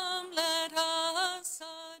 Come, let us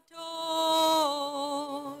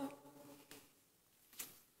adore.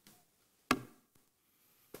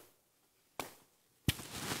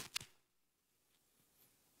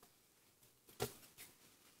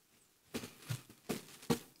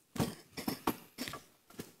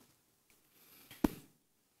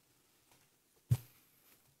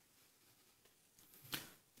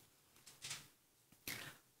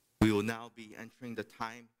 We will now be entering the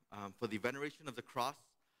time for the veneration of the cross.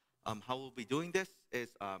 How we'll be doing this is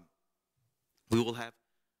we will have,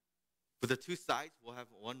 for the two sides, we'll have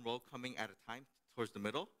one row coming at a time towards the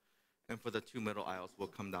middle. And for the two middle aisles, we'll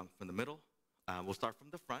come down from the middle. We'll start from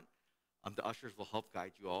the front. The ushers will help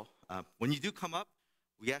guide you all. When you do come up,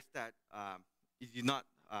 we ask that you do not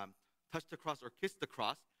touch the cross or kiss the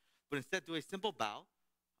cross, but instead do a simple bow.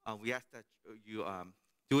 We ask that you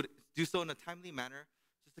do so in a timely manner,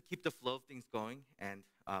 just to keep the flow of things going. And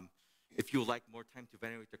if you would like more time to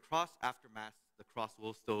venerate the cross after Mass, the cross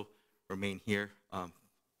will still remain here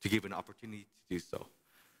to give an opportunity to do so.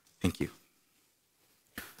 Thank you.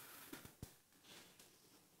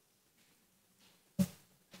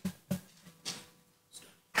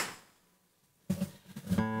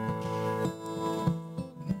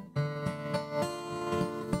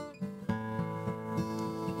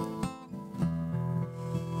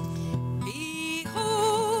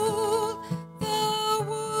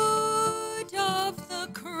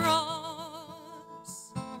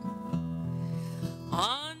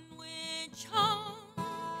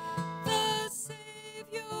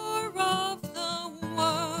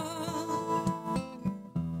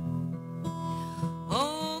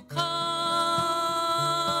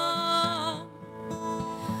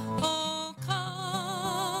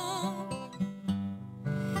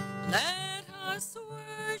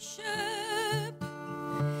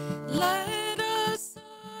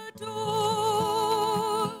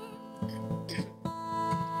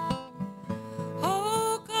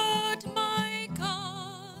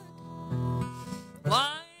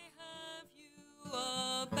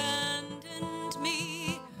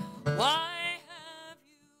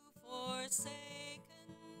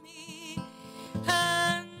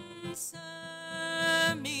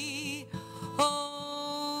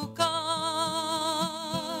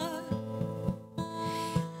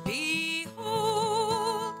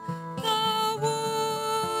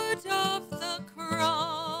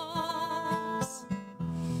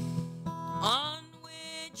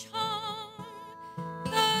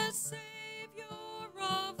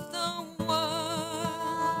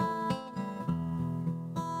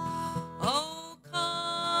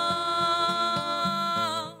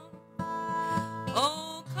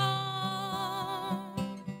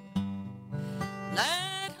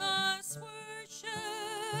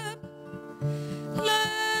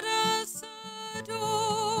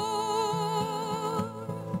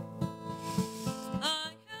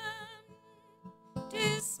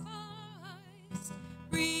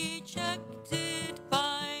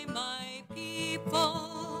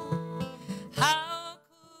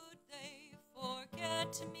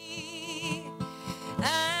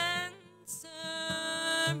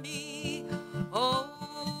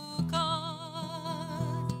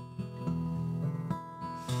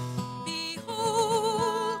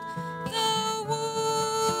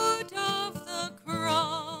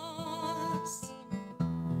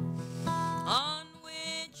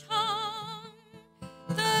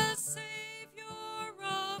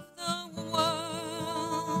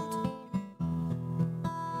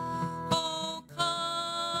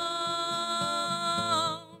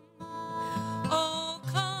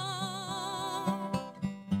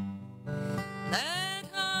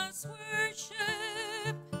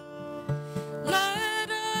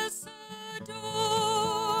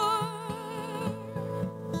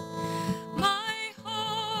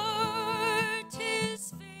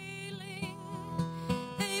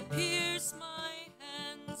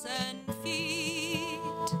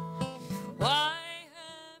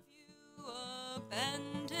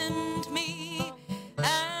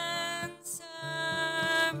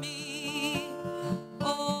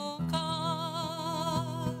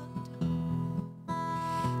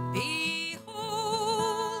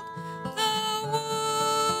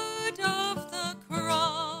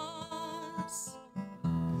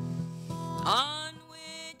 on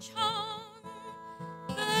which hung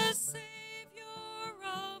the Savior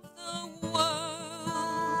of the world.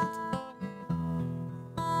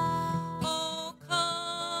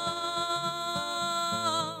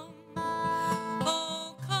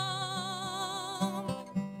 Oh, come,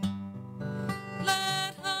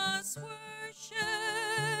 let us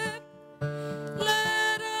worship,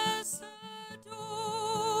 let us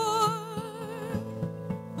adore.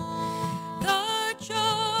 The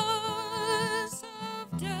jaws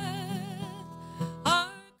of death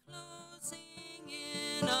are closing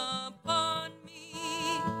in upon me.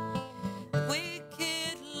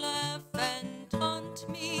 Wicked laugh and taunt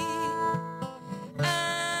me.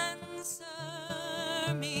 Answer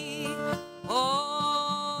me,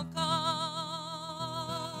 O God.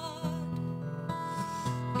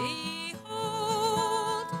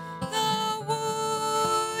 Behold the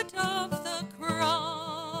wood of the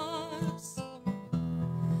cross,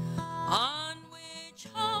 on which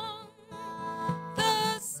hung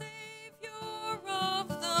the Savior of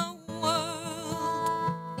the world.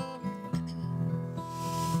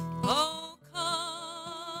 Oh,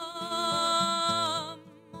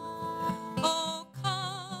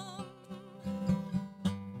 come,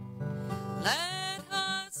 let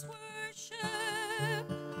us worship,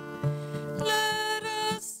 let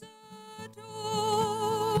us adore.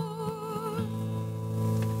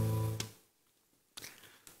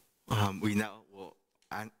 We now will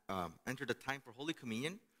enter the time for Holy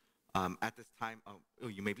Communion. At this time,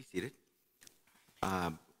 you may be seated.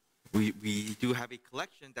 We do have a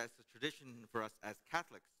collection that's a tradition for us as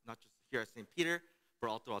Catholics, not just here at St. Peter, but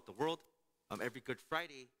all throughout the world. Every Good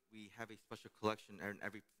Friday, we have a special collection in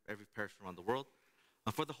every parish around the world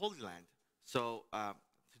for the Holy Land. So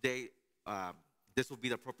today, this will be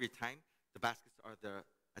the appropriate time. The baskets are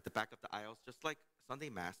at the back of the aisles, just like Sunday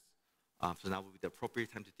Mass. So now will be the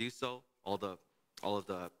appropriate time to do so. All of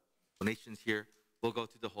the donations here will go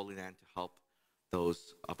to the Holy Land to help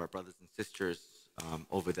those of our brothers and sisters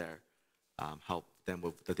over there, help them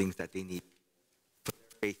with the things that they need for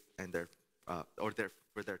their faith and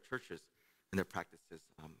for their churches and their practices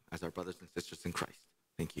as our brothers and sisters in Christ.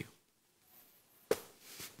 Thank you.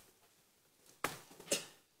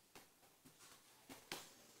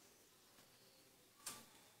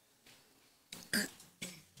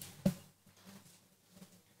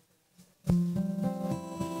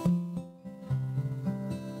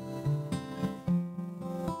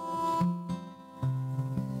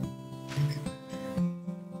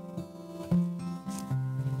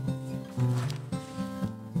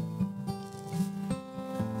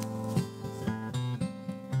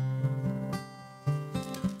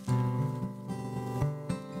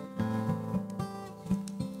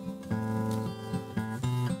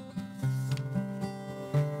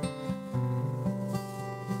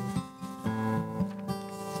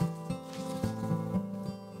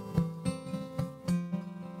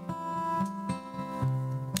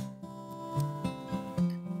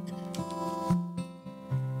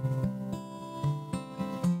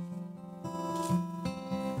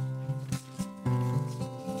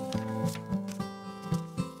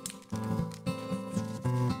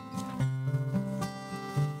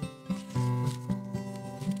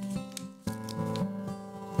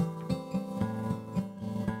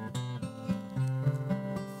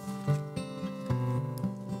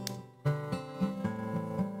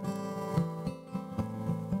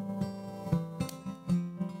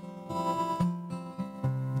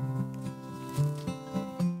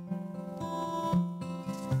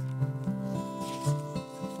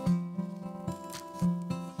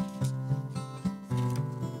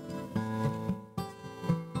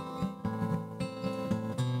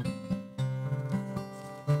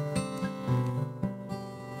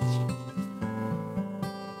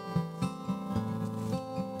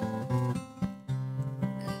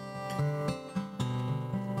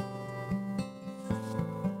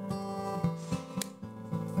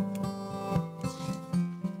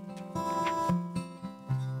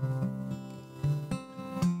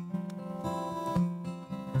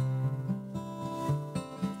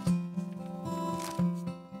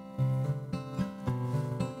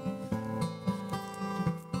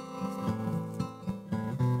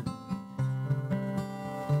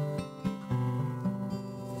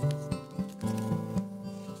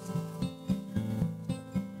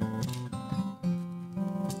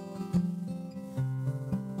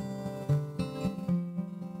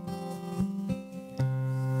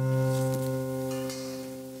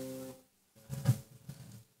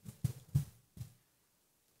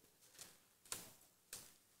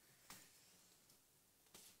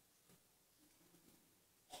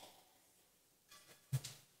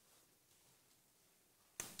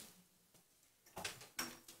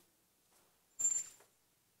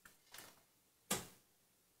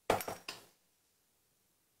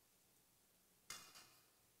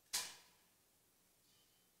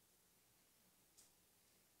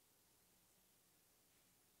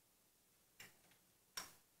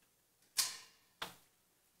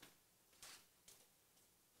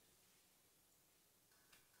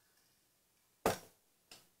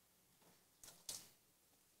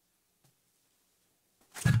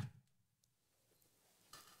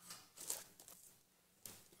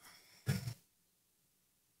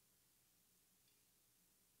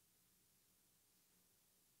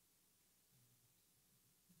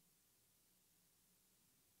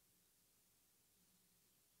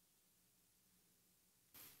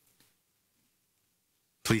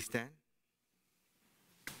 Please stand.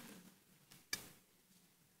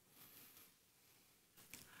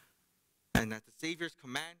 And at the Savior's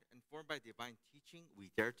command, informed by divine teaching, we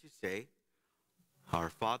dare to say, Our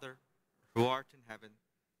Father, who art in heaven,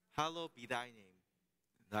 hallowed be thy name.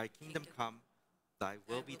 Thy kingdom come, thy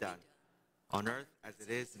will be done, on earth as it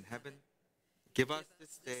is in heaven. Give us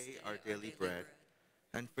this day our daily bread,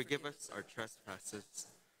 and forgive us our trespasses,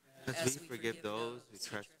 as we forgive those who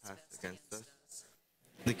trespass against us.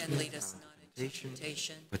 And lead us not into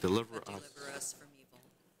temptation, but deliver us from evil.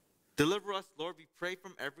 Deliver us, Lord, we pray,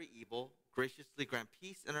 from every evil. Graciously grant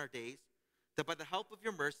peace in our days, that by the help of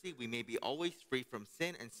your mercy we may be always free from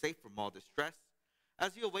sin and safe from all distress,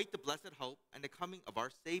 as we await the blessed hope and the coming of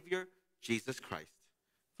our Savior, Jesus Christ.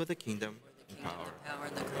 For the kingdom, The power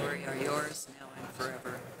and the glory are yours, now and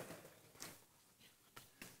forever.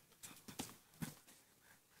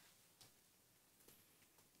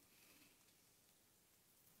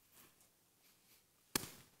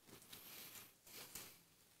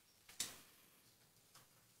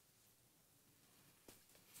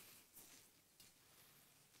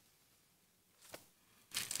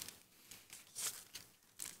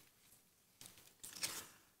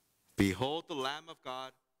 Behold the Lamb of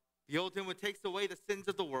God. Behold him who takes away the sins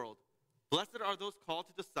of the world. Blessed are those called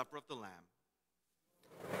to the supper of the Lamb.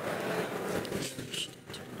 You should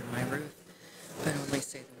enter into my roof, but only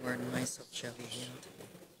say the word, and my soul shall be healed.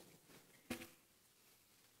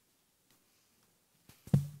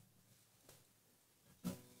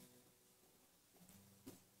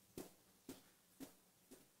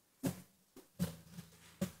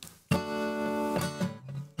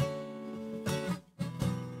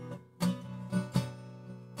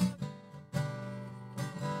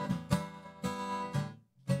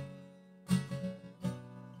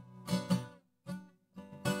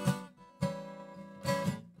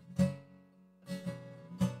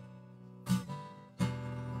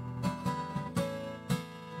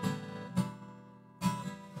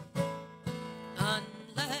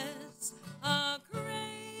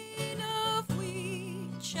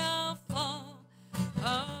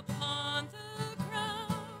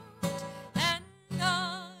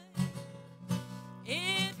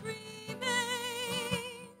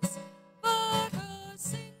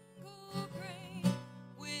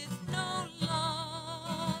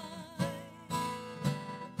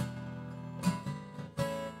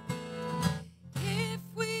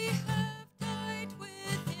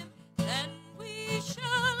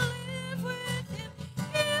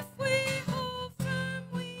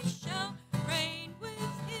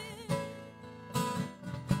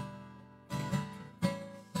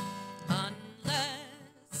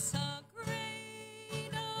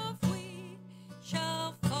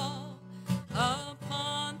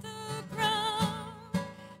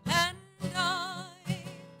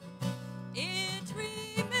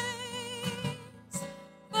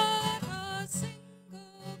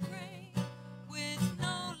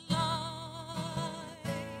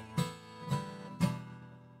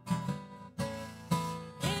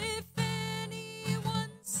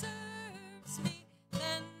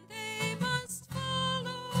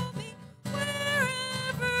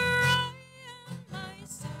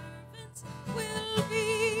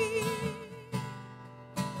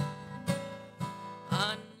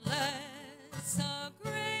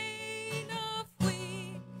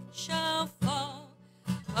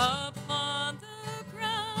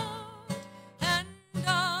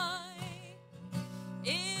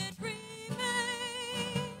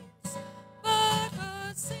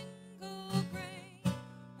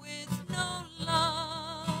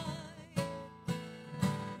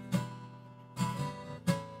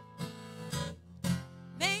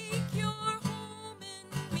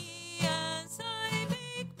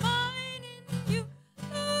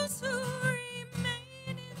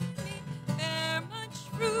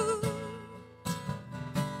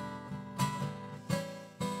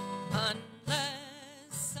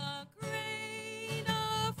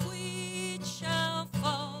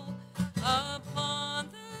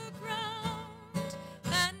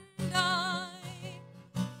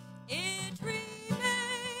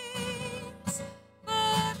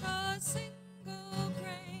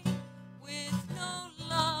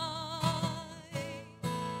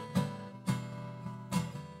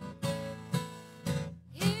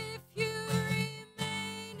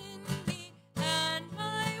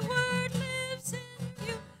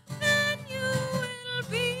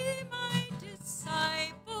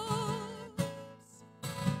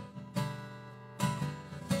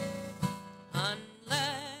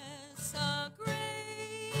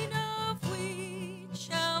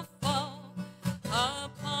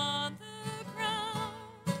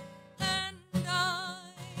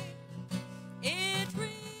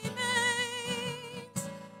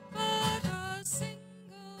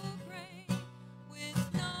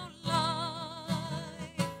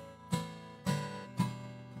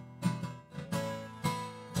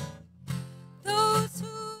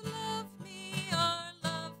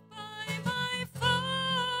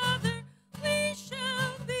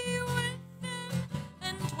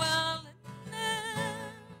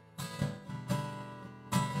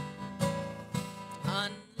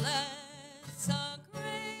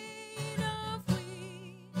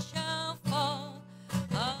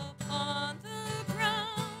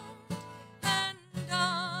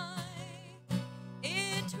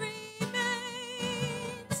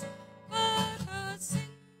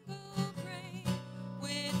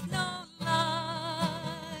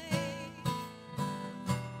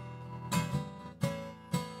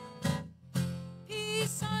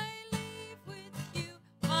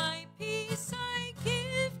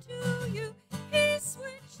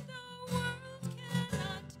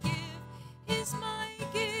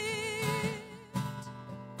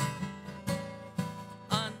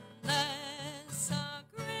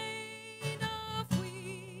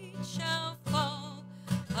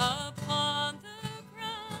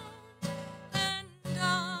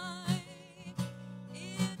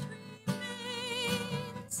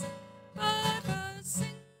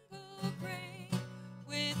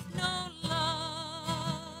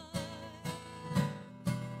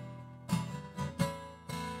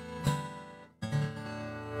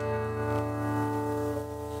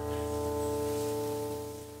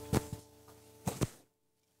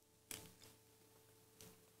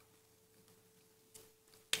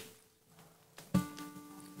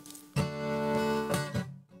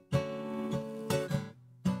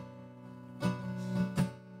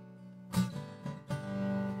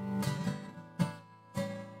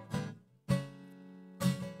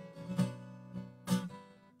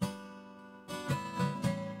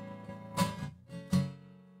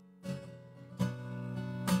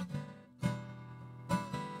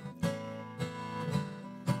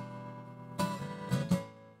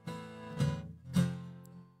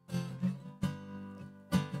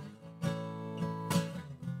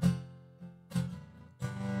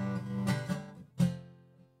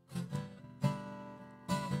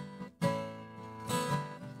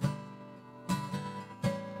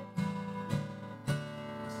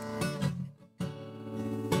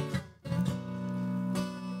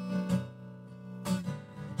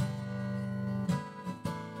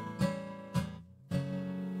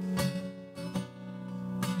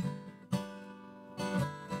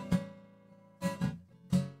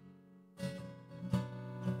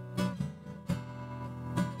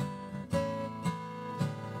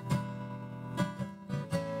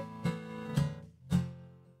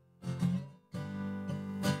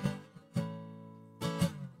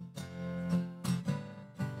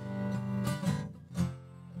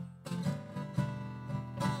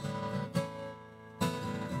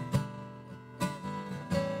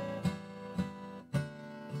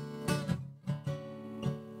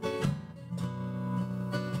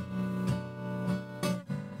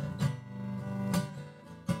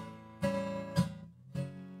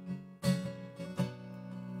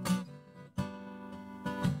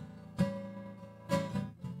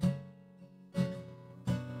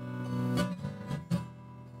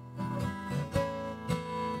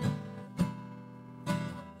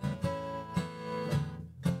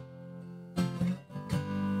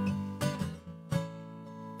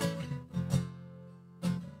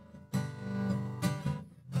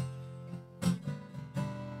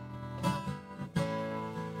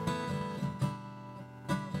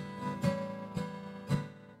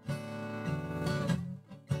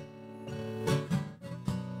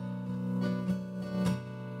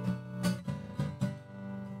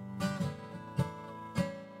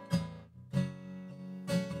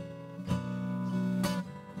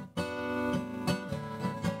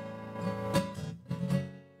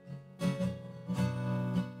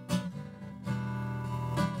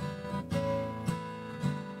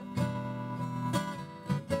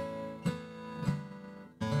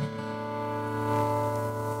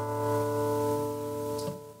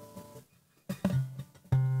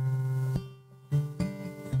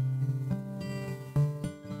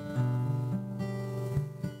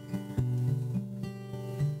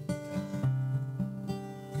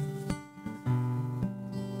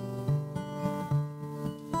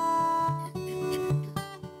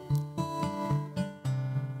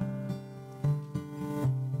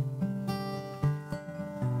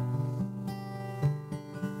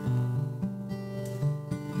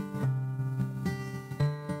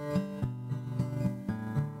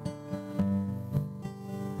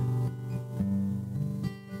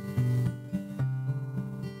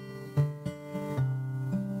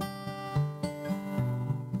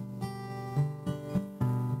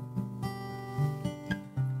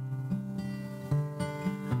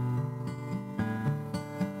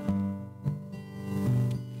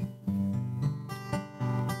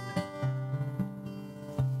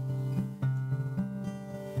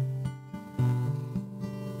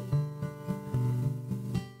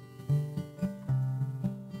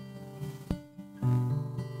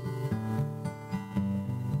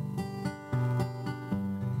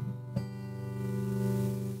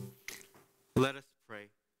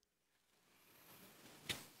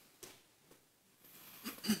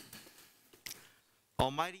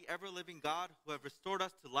 Almighty, ever-living God, who have restored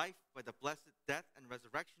us to life by the blessed death and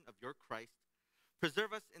resurrection of your Christ,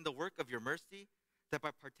 preserve us in the work of your mercy, that by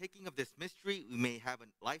partaking of this mystery we may have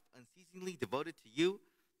a life unceasingly devoted to you,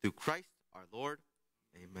 through Christ our Lord.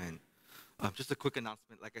 Amen. Just a quick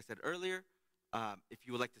announcement. Like I said earlier, if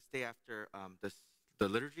you would like to stay after the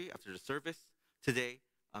liturgy, after the service today,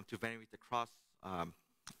 to venerate the cross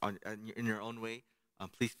in your own way,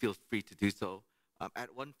 please feel free to do so. At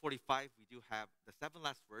 1:45, we do have the 7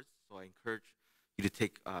 last words, so I encourage you to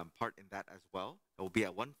take part in that as well. It will be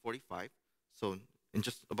at 1:45, so in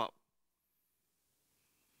just about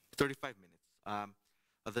 35 minutes.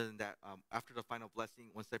 Other than that, after the final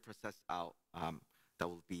blessing, once I process out, that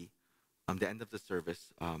will be the end of the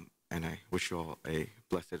service, and I wish you all a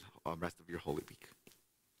blessed rest of your Holy Week.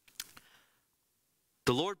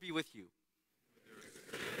 The Lord be with you.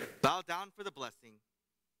 Bow down for the blessing.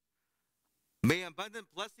 May abundant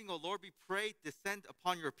blessing, O Lord, we pray, descend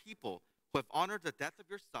upon your people who have honored the death of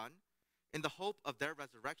your Son in the hope of their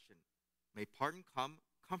resurrection. May pardon come,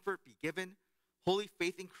 comfort be given, holy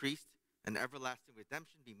faith increased, and everlasting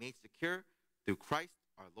redemption be made secure through Christ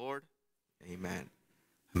our Lord. Amen.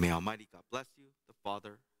 And may Almighty God bless you, the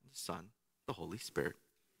Father, and the Son, the Holy Spirit.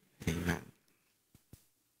 Amen.